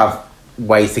also have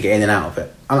ways to get in and out of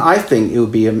it. And I think it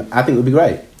would be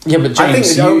great. Yeah, but James, I think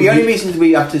the only reason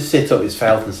we have to sit up is for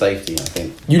health and safety. I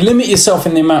think you limit yourself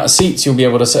in the amount of seats you'll be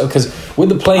able to sit, because with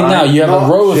the plane now you have a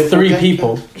row of 3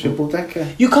 people. Triple decker.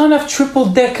 You can't have triple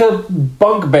decker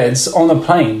bunk beds on a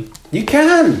plane. You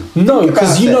can. No,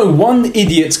 because one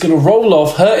idiot's going to roll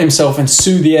off, hurt himself, and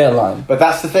sue the airline. But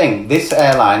that's the thing. This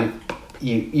airline,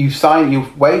 you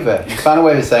waiver. You sign a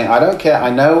waiver saying, I don't care. I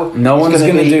know. No one's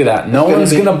going to do that. No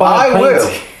one's going to buy a plane. I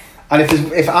will. And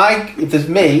if there's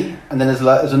me, and then there's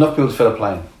enough people to fill a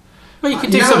plane. Well, you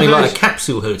could do something like a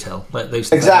capsule hotel, like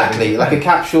those. Exactly, like a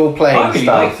capsule plane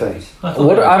style thing. I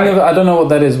don't know what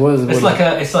that is. What is it? It's like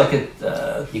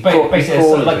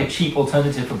a cheap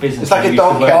alternative for business. It's like a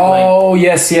dog cat. Oh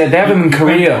yes, yeah, they have them in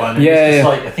Korea. It's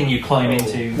like a thing you climb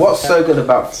into. What's so good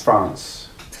about France?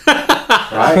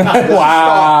 Right?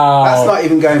 Wow. That's not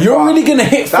even going. You're really going to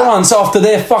hit France after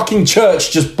their fucking church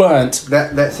just burnt.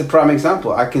 That's a prime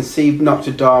example. I can see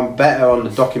Notre Dame better on the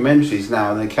documentaries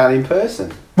now than I can in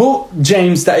person. Well,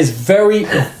 James, that is very,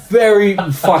 very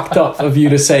fucked up of you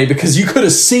to say, because you could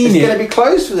have seen it. It's going to be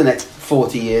closed for the next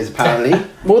 40 years, apparently.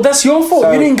 Well, that's your fault.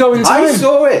 So you didn't go in time. I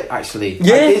saw it, actually.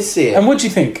 Yeah? I did see it. And what do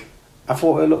you think? I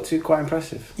thought it looked quite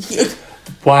impressive.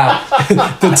 Wow.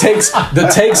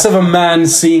 the takes of a man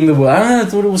seeing the world. I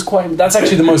thought it was quite... That's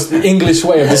actually the most English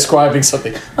way of describing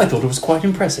something. I thought it was quite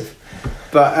impressive.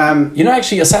 But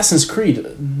actually, Assassin's Creed,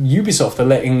 Ubisoft are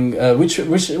letting which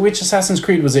Assassin's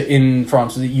Creed was it in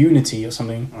France? Was it Unity or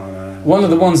something? One of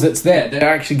the ones that's there. They're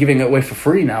actually giving it away for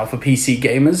free now for PC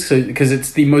gamers, because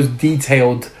it's the most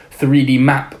detailed 3D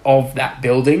map of that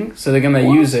building. So they're going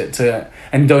to use it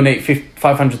and donate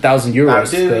 500,000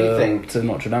 euros to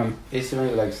Notre Dame. Is there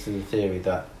any legs to the theory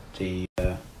that the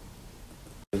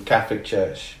Catholic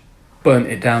Church burnt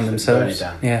it down themselves. Burn it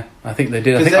down. Yeah, I think they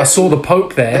did. I think I saw the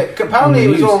Pope there. Apparently, on it the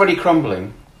was news. already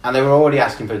crumbling, and they were already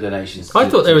asking for donations. I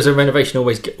thought there was a renovation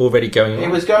already going on. It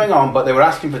was going on, but they were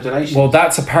asking for donations. Well,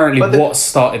 that's apparently But the what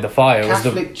started the fire. Was the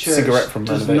Catholic Church cigarette from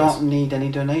does renovators. not need any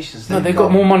donations. No, they've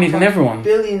got more money than everyone.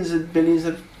 Billions and billions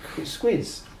of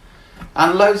squids,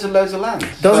 and loads and land.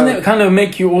 Doesn't So- it kind of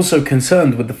make you also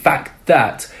concerned with the fact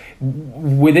that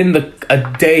within a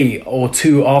day or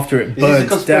two after it Is this a burnt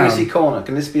conspiracy down? corner?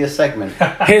 Can this be a segment?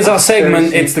 Here's our segment.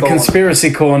 Conspiracy It's the corner.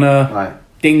 conspiracy corner. Right.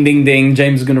 Ding, ding, ding.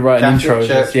 James is going to write an Catholic intro.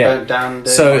 Church Yeah. burnt down the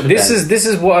So Notre this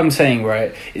Dame. is what I'm saying,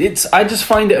 right? I just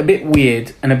find it a bit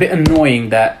weird and a bit annoying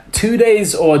that 2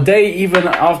 days or a day even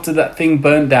after that thing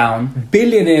burnt down,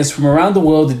 billionaires from around the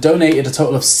world had donated a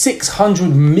total of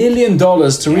 $600 million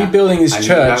to Yeah. rebuilding this and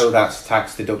church. You know that's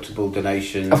tax deductible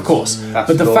donations. Of course, That's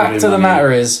but the laundering fact of the money.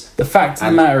 matter is, And we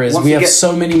once have you get-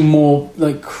 so many more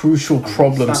like crucial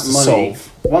problems to That money- solve.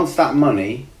 Once that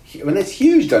money, I mean, it's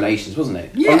huge donations, wasn't it?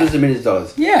 Yeah. Hundreds of millions of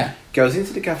dollars. Yeah, Goes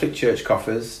into the Catholic Church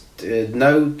coffers.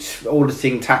 No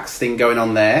auditing tax thing going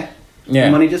on there. yeah,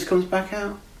 The money just comes back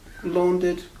out,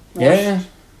 laundered. washed. yeah.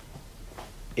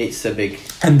 It's a big.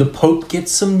 And the Pope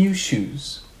gets some new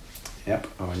shoes. Yep.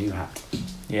 Oh, a new hat.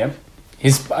 Yep.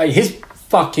 His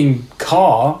fucking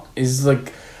car is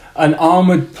like an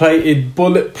armored plated,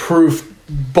 bulletproof,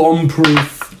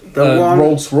 bomb-proof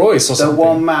Rolls Royce or The something.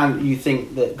 one man you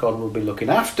think that God will be looking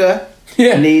after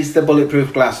Yeah. needs the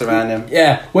bulletproof glass around him.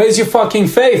 Yeah, where's your fucking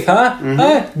faith, huh?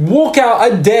 Huh? Walk out, I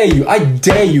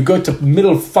dare you, go to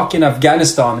middle fucking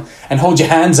Afghanistan and hold your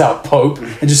hands out, Pope,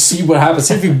 and just see what happens.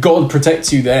 See if your God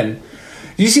protects you then.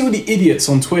 Do you see all the idiots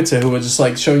on Twitter who were just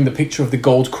like showing the picture of the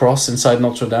gold cross inside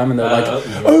Notre Dame and they're like,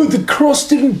 oh, the cross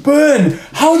didn't burn.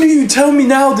 How do you tell me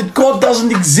now that God doesn't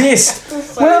exist?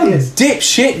 Well,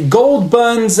 dipshit, gold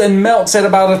burns and melts at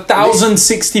about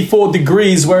 1,064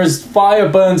 degrees, whereas fire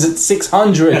burns at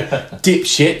 600.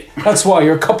 Dipshit. That's why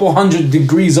you're a couple hundred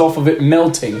degrees off of it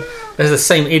melting. There's the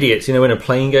same idiots, when a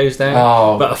plane goes down,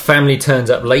 Oh. but a family turns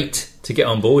up late to get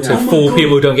on board, so Oh my 4 God.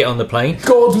 people don't get on the plane.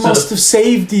 God must have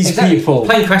saved these people.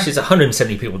 Plane crashes,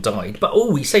 170 people died, but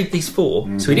he saved these 4,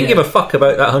 so he didn't give a fuck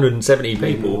about that 170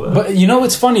 people. But you know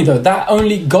what's funny though?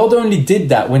 God only did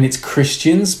that when it's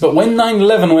Christians. But when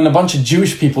 9/11, when a bunch of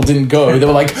Jewish people didn't go, they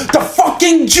were like, the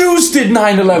fucking Jews did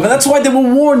 9/11. That's why they were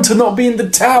warned to not be in the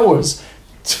towers.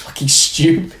 It's fucking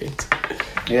stupid.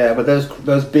 Yeah, but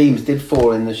those beams did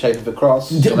fall in the shape of a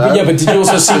cross. Yeah, but did you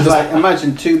also see It's this? like,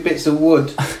 imagine 2 bits of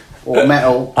wood or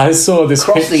metal I saw this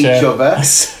crossing picture. each other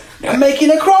and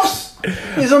making a cross.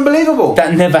 It's unbelievable.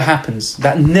 That never happens.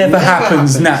 That never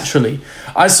happens naturally.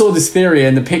 I saw this theory,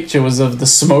 and the picture was of the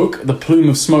smoke, the plume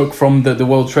of smoke from the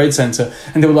World Trade Center,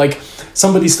 and they were like,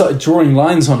 somebody started drawing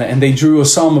lines on it, and they drew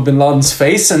Osama bin Laden's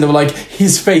face, and they were like,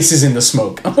 his face is in the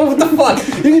smoke. I'm like, what the fuck?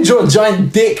 You can draw a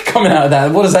giant dick coming out of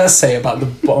that. What does that say about the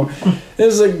bomb? It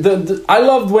was like I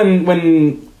loved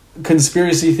when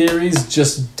conspiracy theories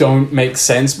just don't make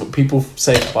sense, but people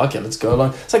say, fuck it, let's go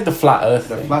along. It's like the flat earth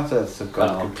The thing. flat earths have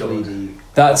gone completely.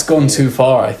 That's gone too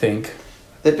far, I think.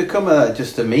 They've become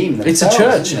just a meme. It's a themselves,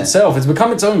 church isn't it? itself. It's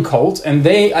become its own cult, and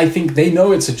I think they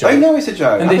know it's a joke. They know it's a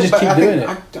joke, And they just keep doing it.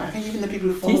 I think even the people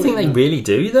who Do follow you think it they know. really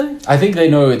do, though? I think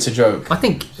they know it's a joke. I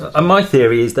think my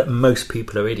theory is that most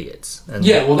people are idiots. And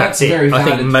Yeah, well, that's a it. very I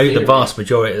think valid the theory. vast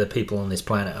majority of the people on this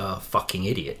planet are fucking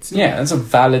idiots. Yeah, that's a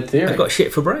valid theory. They've got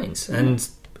shit for brains. And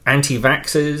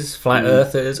anti-vaxxers, flat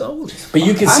earthers, all this. But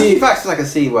you can see, Anti-vaxxers, I can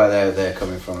see where they're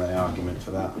coming from, their argument for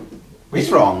that. It's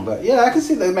wrong, but yeah, I can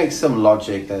see that it makes some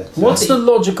logic. what's the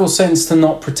logical sense to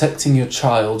not protecting your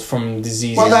child from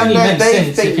diseases? Well, only then makes they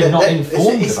sense think if you're that not they-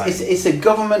 informed it's, about it's, it. it's a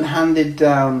government handed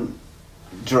down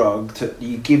drug that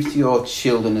you give to your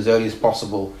children as early as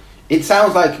possible. It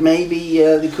sounds like maybe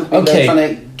they could be Okay. trying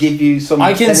to give you some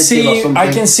I can sedative or see- something,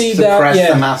 I can see that, suppress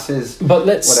yeah. the masses. But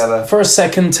let's, Whatever. for a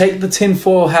second, take the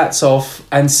tinfoil hats off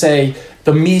and say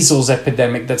the measles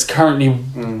epidemic that's currently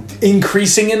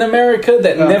increasing in America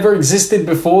that never existed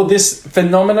before this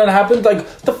phenomenon happened. Like,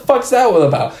 what the fuck's that all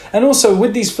about? And also,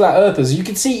 with these flat earthers, you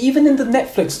can see, even in the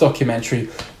Netflix documentary,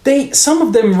 some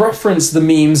of them reference the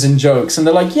memes and jokes, and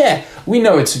they're like, yeah, we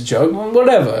know it's a joke,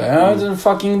 whatever,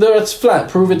 fucking, the earth's flat,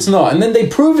 prove it's not. And then they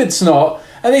prove it's not,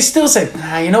 and they still say,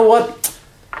 you know what?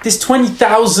 This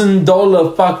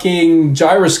 $20,000 fucking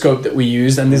gyroscope that we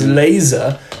used and this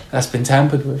laser that's been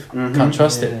tampered with. Can't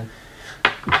trust it.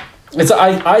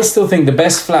 I still think the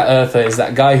best flat earther is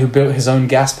that guy who built his own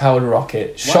gas-powered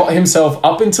rocket, shot himself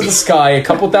up into the sky a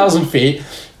couple thousand feet,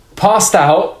 passed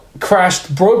out,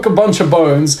 crashed, broke a bunch of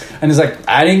bones, and is like,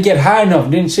 I didn't get high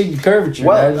enough, didn't see the curvature.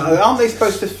 Well, aren't they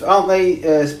supposed to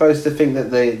think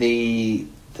that the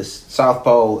the South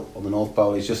Pole or the North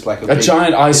Pole is just like a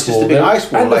giant ice wall. Just a big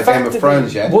ice wall, like Game of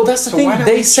Thrones, yeah. Well, that's the thing. Why don't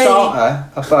they we say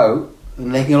charter a boat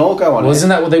and they can all go on it. Well, isn't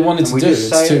that what they wanted to do? It's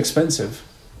too it. expensive.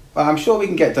 Well, I'm sure we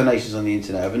can get donations on the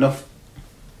internet of enough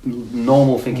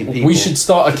normal thinking people. We should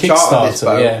start a to charter this Kickstarter.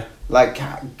 boat, Yeah. Like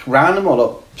round them all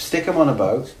up, stick them on a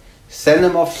boat, send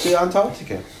them off to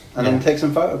Antarctica, and then take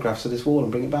some photographs of this wall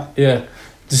and bring it back. Yeah.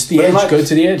 Just the edge. Go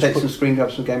to the edge. Take some screen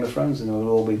grabs from Game of Thrones, and we'll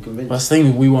all be convinced. That's the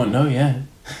thing we won't know. Yeah.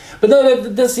 But no,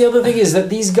 that's the other thing is that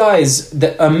these guys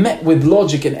that are met with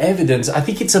logic and evidence, I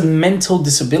think it's a mental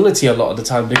disability a lot of the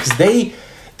time because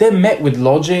they're met with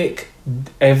logic,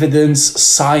 evidence,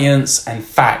 science, and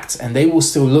facts, and they will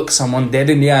still look someone dead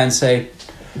in the eye and say,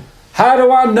 "How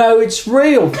do I know it's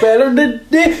real, fella?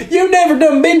 You've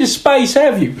never been to space,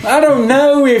 have you? I don't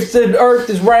know if the Earth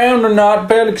is round or not,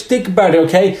 fella. Think about it,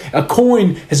 okay? A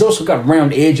coin has also got a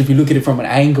round edge if you look at it from an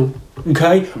angle,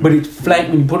 okay? But it's flat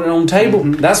when you put it on the table.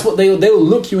 That's what they'll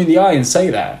look you in the eye and say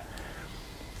that.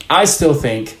 I still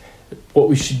think what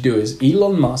we should do is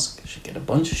Elon Musk should get a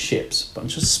bunch of ships, a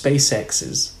bunch of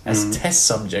SpaceXs as test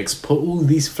subjects, put all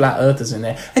these flat earthers in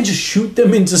there and just shoot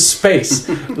them into space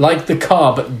like the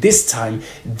car, but this time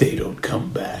they don't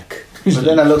come back. But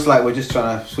then it looks like we're just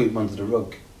trying to sweep them under the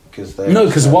rug.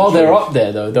 Because while they're up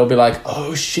there though, they'll be like,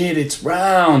 oh shit, it's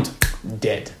round.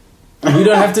 Dead. We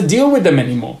don't have to deal with them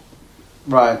anymore.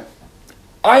 Right.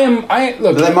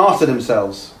 Look. Do they martyr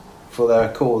themselves for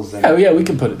their cause then? Oh yeah, we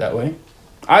can put it that way.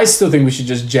 I still think we should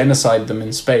just genocide them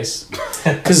in space.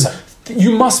 Because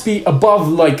you must be above,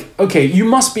 you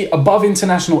must be above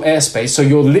international airspace, so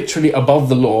you're literally above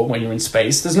the law when you're in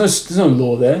space. There's no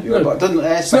law there. Doesn't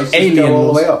airspace alien go all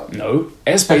laws. the way up? No,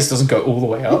 airspace doesn't go all the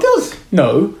way up. It does.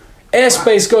 No,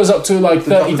 airspace goes up to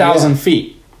 30,000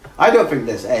 feet. I don't think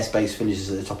this airspace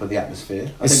finishes at the top of the atmosphere.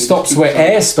 It stops where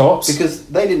air stops. Because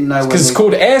they didn't know. Because it's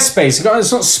called airspace.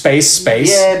 It's not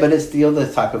space. Yeah, but it's the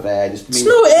other type of air. It's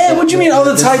no air. What do you mean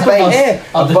other type of air?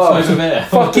 Other type of air.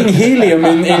 Fucking helium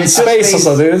in space or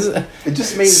something. It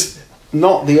just means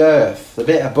not the Earth. The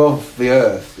bit above the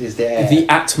Earth is the air. The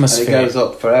atmosphere. And it goes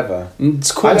up forever.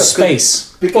 It's called space.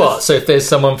 What? So if there's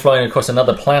someone flying across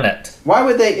another planet, why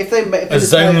would they? If a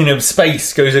zone of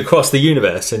space goes across the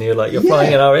universe, and you're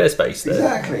flying in our airspace. There.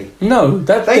 Exactly. No,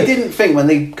 they didn't think when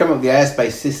they come up with the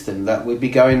airspace system that we'd be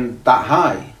going that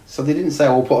high. So they didn't say,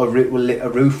 "We'll put a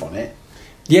roof on it."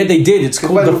 Yeah, they did. It's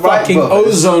called the fucking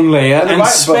ozone layer and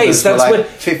space. That's where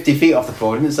 50 feet off the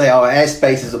floor. They didn't say, "Oh,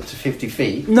 airspace is up to 50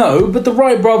 feet." No, but the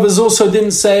Wright brothers also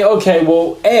didn't say, "Okay,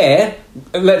 well, air.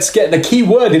 Let's get the key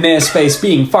word in airspace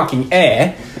being fucking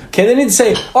air." Okay, they didn't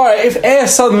say, "All right, if air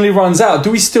suddenly runs out,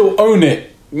 do we still own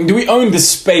it? Do we own this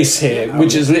space here,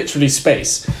 which is literally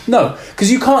space?" No, because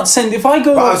you can't send. If I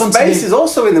go up onto space is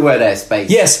also in the word airspace.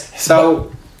 Yes,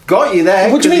 so. Got you there.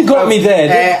 What do you mean got me there?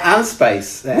 Air and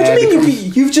space. What do you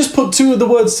mean you've just put two of the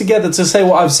words together to say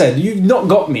what I've said? You've not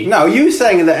got me. No, you were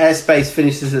saying that airspace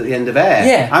finishes at the end of air.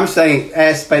 Yeah. I'm saying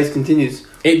airspace continues.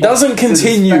 It doesn't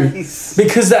continue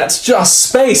because that's just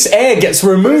space. Air gets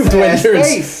removed when you're in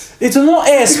space. It's not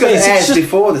airspace. Because air's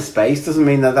before the space doesn't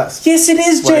mean that's. Yes, it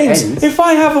is, James. If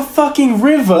I have a fucking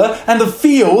river and a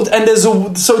field and there's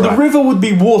the river would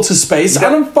be water space.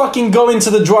 I don't fucking go into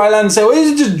the dry land and say, "Oh,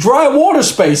 is it just dry water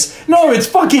space?" No, it's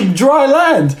fucking dry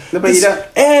land. No, but you don't.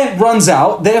 Air runs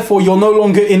out, therefore you're no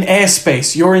longer in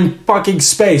airspace. You're in fucking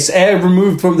space. Air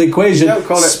removed from the equation. You don't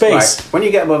call it space. Right. When you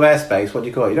get above airspace, what do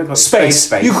you call it? You don't call it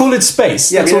space. You call it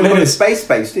space. Yeah, that's but you all don't it call it is.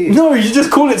 space, do you? No, you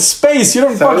just call it space. You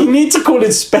don't fucking need to call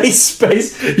it space.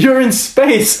 You're in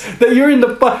space. That you're in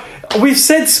the. We've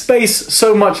said space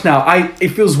so much now. It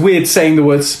feels weird saying the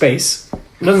word space.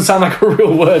 It doesn't sound like a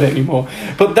real word anymore.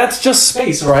 But that's just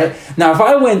space, right? Now, if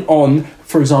I went on,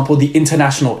 for example, the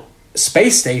International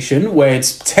Space Station, where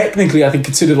it's technically, I think,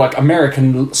 considered like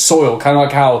American soil, kind of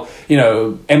like how,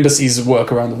 embassies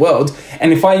work around the world.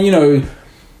 And if I,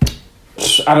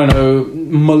 I don't know,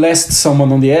 molest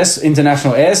someone on the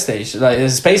International Air Station, like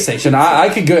Space Station, I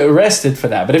could get arrested for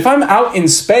that. But if I'm out in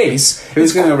space...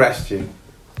 Who's going to arrest you?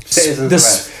 Citizens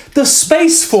arrest. The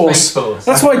Space Force. Space Force.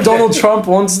 That's why Donald Trump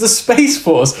wants the Space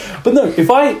Force. But no, if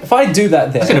I do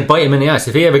that there... It's going to bite him in the ass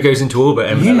if he ever goes into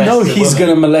orbit and he's going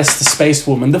to molest the space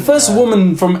woman. The first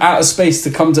woman from outer space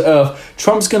to come to Earth,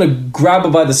 Trump's going to grab her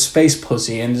by the space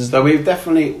pussy and just... So we've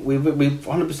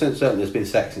 100% certain there's been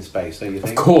sex in space, don't you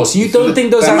think? Of course. You don't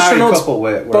think those astronauts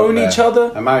bone each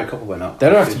other? A married couple were not. They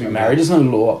don't have to be married. There's no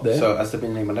law up there. So has there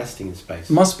been any molesting in space?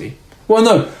 Must be. Well,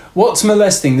 no. What's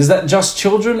molesting? Is that just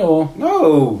children or...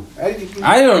 No.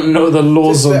 I don't know the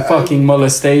laws on fucking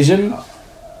molestation.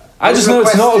 I just know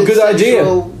it's not a good idea.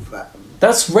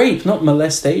 That's rape, not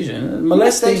molestation.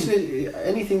 Molestation is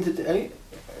anything to do...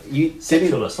 You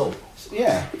Sexual didn't. assault.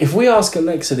 Yeah. If we ask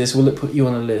Alexa this, will it put you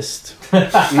on a list? You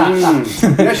know,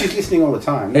 she's listening all the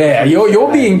time. Yeah,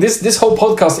 you're being this whole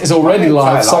podcast is already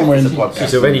live somewhere in.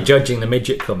 She's already judging the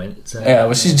midget comments. Yeah,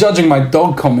 well, she's judging my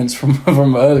dog comments from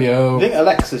earlier. I think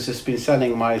Alexa's just been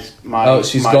sending my. Oh,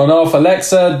 she's gone off.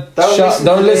 Alexa,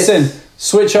 don't listen.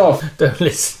 Switch off. Don't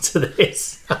listen to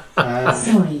this.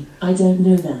 Sorry, I don't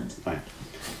know that.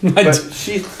 But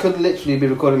she could literally be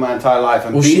recording my entire life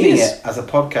and feeding it as a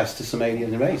podcast to some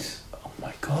alien race.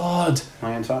 My God,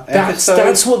 My entire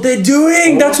that's what they're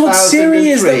doing. That's what Siri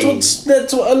is.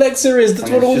 That's what Alexa is. That's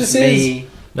what all this is.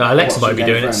 No, Alexa might be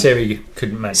doing it. Siri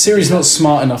couldn't make. Siri's not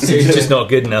smart enough. Siri's just not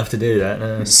good enough to do that.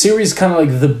 No. Siri's kind of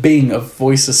like the Bing of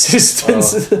voice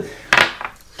assistants.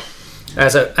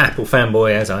 As an Apple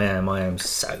fanboy as I am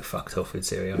so fucked off with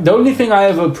Siri. The only thing I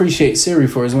ever appreciate Siri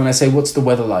for is when I say, "What's the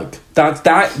weather like?"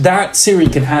 That Siri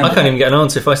can handle. I can't even get an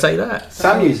answer if I say that.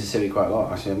 Sam uses Siri quite a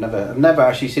lot. Actually, I've never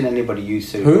actually seen anybody use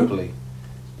Siri properly.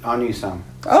 Our new Sam.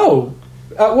 Oh,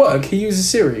 at work he uses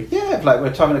Siri. Yeah, like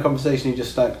we're having a conversation. He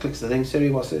just clicks the thing. Siri,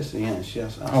 what's this? And yeah, she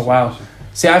has. Oh wow.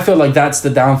 See, I feel like that's the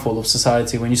downfall of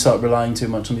society when you start relying too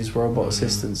much on these robot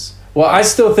assistants. Well, I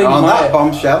still think on that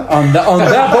bombshell. On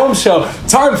that bombshell,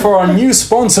 time for our new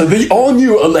sponsor, the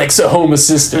all-new Alexa Home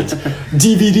Assistant.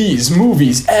 DVDs,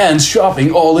 movies, and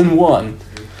shopping all in one.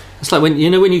 It's like when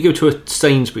you go to a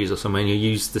Sainsbury's or somewhere and you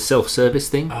use the self-service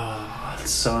thing. That's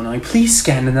so annoying. Please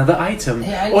scan another item,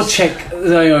 or check,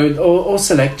 or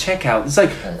select checkout. It's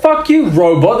like, fuck you,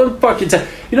 robot. Don't fucking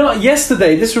you know,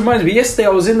 yesterday. This reminds me. Yesterday,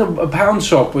 I was in a pound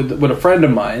shop with a friend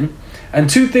of mine. And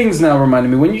two things now reminded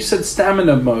me. When you said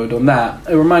stamina mode on that,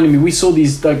 it reminded me we saw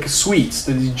these like sweets,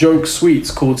 these joke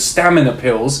sweets called stamina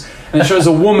pills, and it shows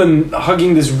a woman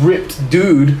hugging this ripped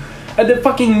dude, and they're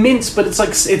fucking mints, but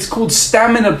it's called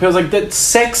stamina pills, like that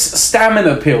sex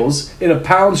stamina pills in a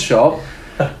pound shop.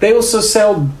 They also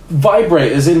sell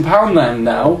vibrators in Poundland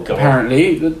now,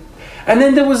 apparently. And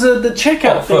then there was the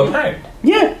checkout thing. For a pound?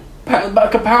 Yeah,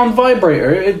 like a pound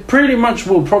vibrator. It pretty much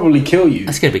will probably kill you.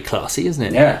 That's going to be classy, isn't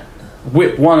it? Yeah.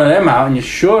 Whip one of them out and you're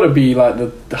sure to be like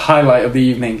the highlight of the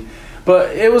evening.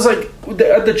 But it was like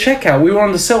at the checkout, we were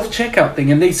on the self-checkout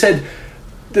thing, and they said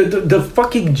the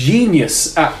fucking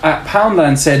genius at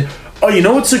Poundland said, oh, you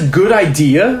know what's a good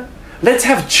idea? Let's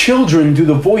have children do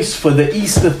the voice for the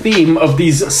Easter theme of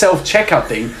these self-checkout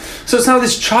thing. So it's now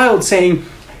this child saying,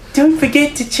 don't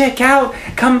forget to check out,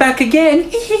 come back again.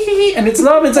 And it's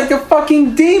like a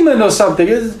fucking demon or something.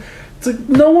 It's like,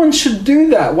 no one should do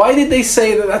that. Why did they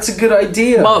say that that's a good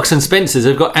idea? Marks and Spencer's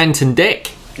have got Ant and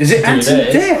Dec. Is it Ant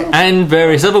and Dec? And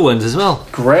various other ones as well.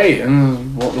 Great.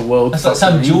 And what the world... That's like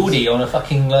some Geordie on a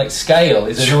fucking like scale.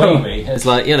 Is annoying me. It's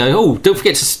like, don't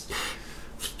forget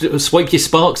to swipe your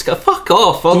Sparks card. Fuck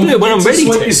off. I'll do it when I'm ready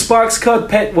to. Swipe your Sparks card,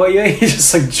 pet. Well, yeah, you're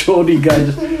just like Geordie guy.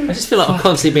 I just feel like I'm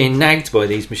constantly being nagged by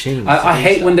these machines. I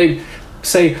hate when they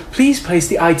say, please place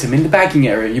the item in the bagging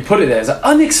area. You put it there as an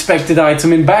unexpected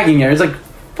item in bagging area. It's like,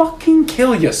 fucking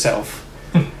kill yourself.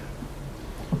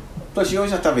 Plus, you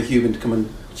always have to have a human to come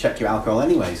and check your alcohol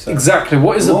anyway. So. Exactly.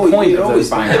 What is the point? You're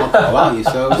always buying alcohol, aren't you?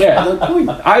 So yeah. No point.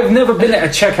 I've never been at a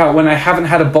checkout when I haven't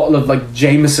had a bottle of like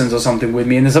Jameson's or something with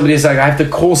me, and then somebody's like, I have to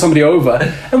call somebody over.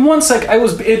 And once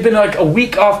it'd been like a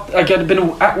week after, like I'd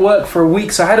been at work for a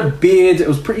week, so I had a beard. It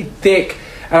was pretty thick.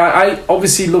 I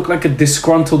obviously look like a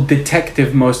disgruntled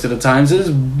detective most of the time. So this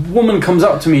woman comes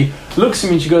up to me, looks at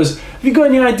me, and she goes, have you got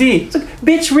any ID? It's like,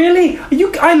 bitch, really?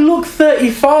 I look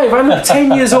 35. I look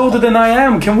 10 years older than I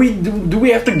am. Do we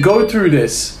have to go through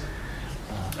this?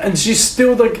 And she's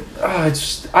still like,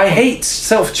 I hate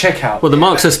self-checkout. Well, the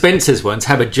Marks and Spencer's ones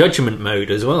have a judgment mode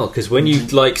as well, because when you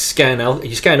like scan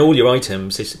all your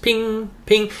items, it's ping,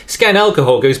 ping, scan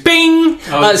alcohol goes ping,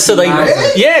 so they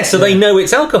they know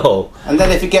it's alcohol. And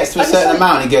then if it gets to a certain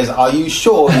amount, it goes, are you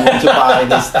sure you want to buy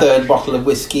this third bottle of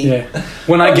whiskey? Yeah.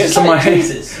 When I get to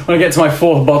my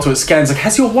fourth bottle, it scans like,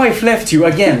 has your wife left you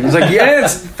again? It's like,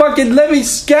 yes, fucking let me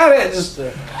scan it.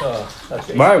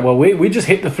 Okay. Right, well, we just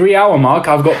hit the 3-hour mark.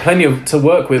 I've got plenty to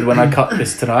work with when I cut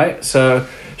this tonight. So,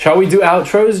 shall we do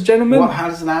outros, gentlemen? How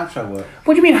does an outro work?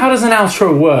 What do you mean, how does an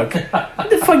outro work? What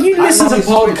the fuck? You listen to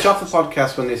switch off a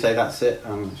podcast when they say that's it.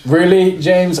 Really,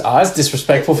 James? That's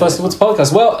disrespectful. First of all, it's a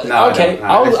podcast. Well, no, okay,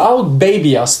 I'll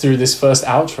baby us through this first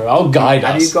outro. I'll guide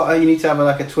us. You need to have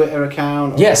a Twitter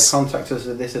account? Or yes. Contact us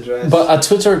at this address. But a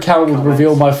Twitter account would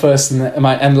reveal my first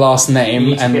and last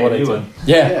name and what I do.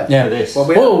 Yeah.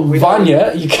 Well,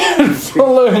 Vanya, you can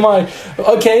follow my...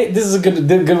 Okay, this is a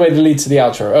good way to lead to the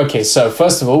outro. Okay, so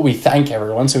first of all, we thank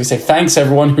everyone. So we say thanks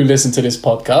everyone who listened to this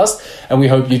podcast, and we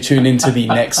hope you tune into the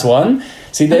next one.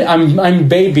 See, I'm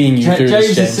babying you through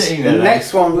James this, is James. sitting The there.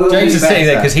 next one will James be is sitting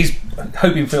there better. because he's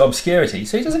hoping for obscurity,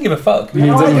 so he doesn't give a fuck. He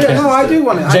doesn't care. I do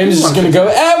want it. James is just going to go,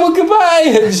 well,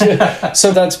 goodbye.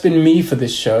 So that's been me for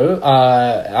this show.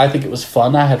 I think it was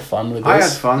fun. I had fun with this. I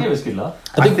had fun. It was good laugh.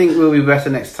 I think we'll be better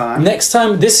next time. Next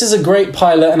time, this is a great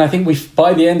pilot, and I think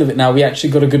by the end of it now, we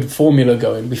actually got a good formula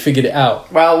going. We figured it out.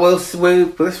 Well, let's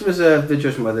reserve the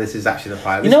judgment whether this is actually the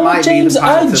pilot. You know what, James?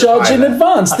 I judge in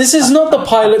advance. This is not the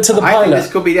pilot to the I think pilot.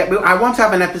 this could be. I want to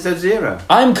have an episode 0.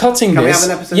 I'm cutting Can we this.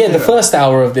 have an episode Yeah, the 0? first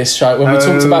hour of this show when we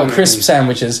talked about crisp please.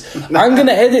 sandwiches. I'm going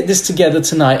to edit this together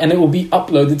tonight, and it will be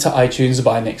uploaded to iTunes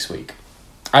by next week.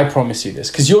 I promise you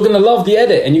this, because you're going to love the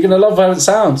edit, and you're going to love how it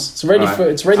sounds. It's ready Right. for.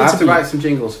 It's ready I have to to be. write some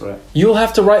jingles for it. You'll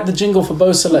have to write the jingle for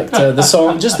Beau Selector, the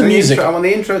song, just the music. I want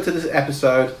the intro to this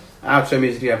episode, outro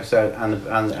music to the episode,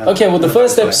 and Okay, well, the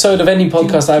first episode of any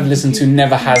podcast I've listened to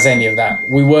never has any of that.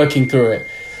 We're working through it.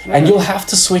 And you'll have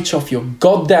to switch off your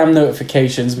goddamn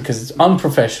notifications because it's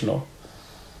unprofessional.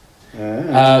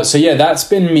 So yeah, that's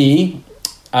been me.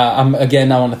 I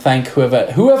want to thank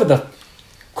whoever the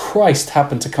Christ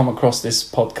happened to come across this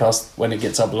podcast when it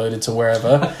gets uploaded to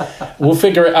wherever. We'll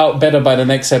figure it out better by the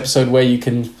next episode where you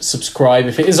can subscribe.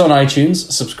 If it is on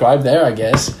iTunes, subscribe there, I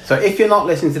guess. So if you're not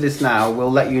listening to this now, we'll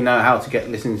let you know how to get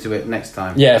listening to it next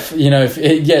time. Yeah,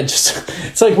 just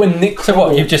it's like when Nick. So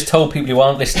what? You've just told people who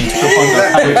aren't listening to the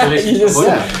podcast how to listen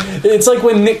to it. It's like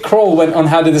when Nick Kroll went on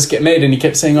How Did This Get Made, and he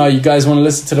kept saying, "Oh, you guys want to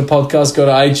listen to the podcast? Go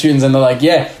to iTunes," and they're like,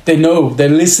 "Yeah, they know, they're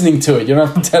listening to it. You don't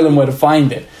have to tell them where to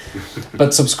find it."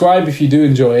 But subscribe if you do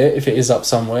enjoy it, if it is up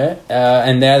somewhere.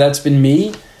 And that's been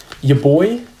me, your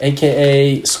boy,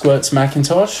 aka Squirts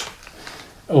Macintosh,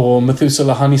 or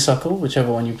Methuselah Honeysuckle, whichever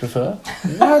one you prefer.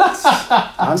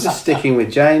 I'm just sticking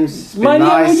with James. It's been Yeah,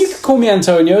 well, nice. you can call me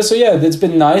Antonio. So yeah, it's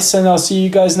been nice, and I'll see you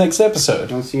guys next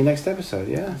episode. I'll see you next episode.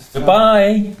 Yeah.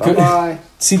 Goodbye. Bye.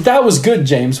 See, that was good,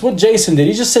 James. What Jason did,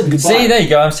 he just said goodbye. See, there you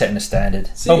go. I'm setting the standard.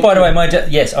 Oh, by the way,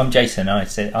 yes, I'm Jason. I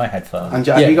said I had fun. And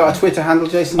have you got a Twitter handle,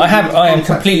 Jason? I am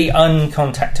completely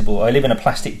uncontactable. I live in a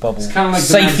plastic bubble, kinda like the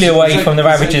safely man- away it's like- from the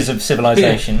it's ravages of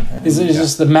civilization. It's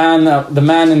just the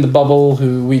man in the bubble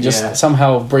who we just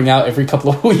somehow bring out every couple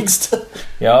of weeks.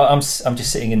 Yeah, I'm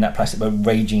just sitting in that plastic bubble,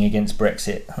 raging against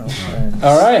Brexit.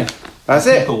 All right. That's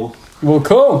it. Cool. Well,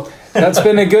 cool. That's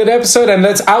been a good episode, and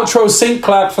let's outro sync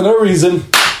clap for no reason.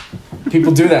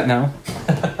 People do that now.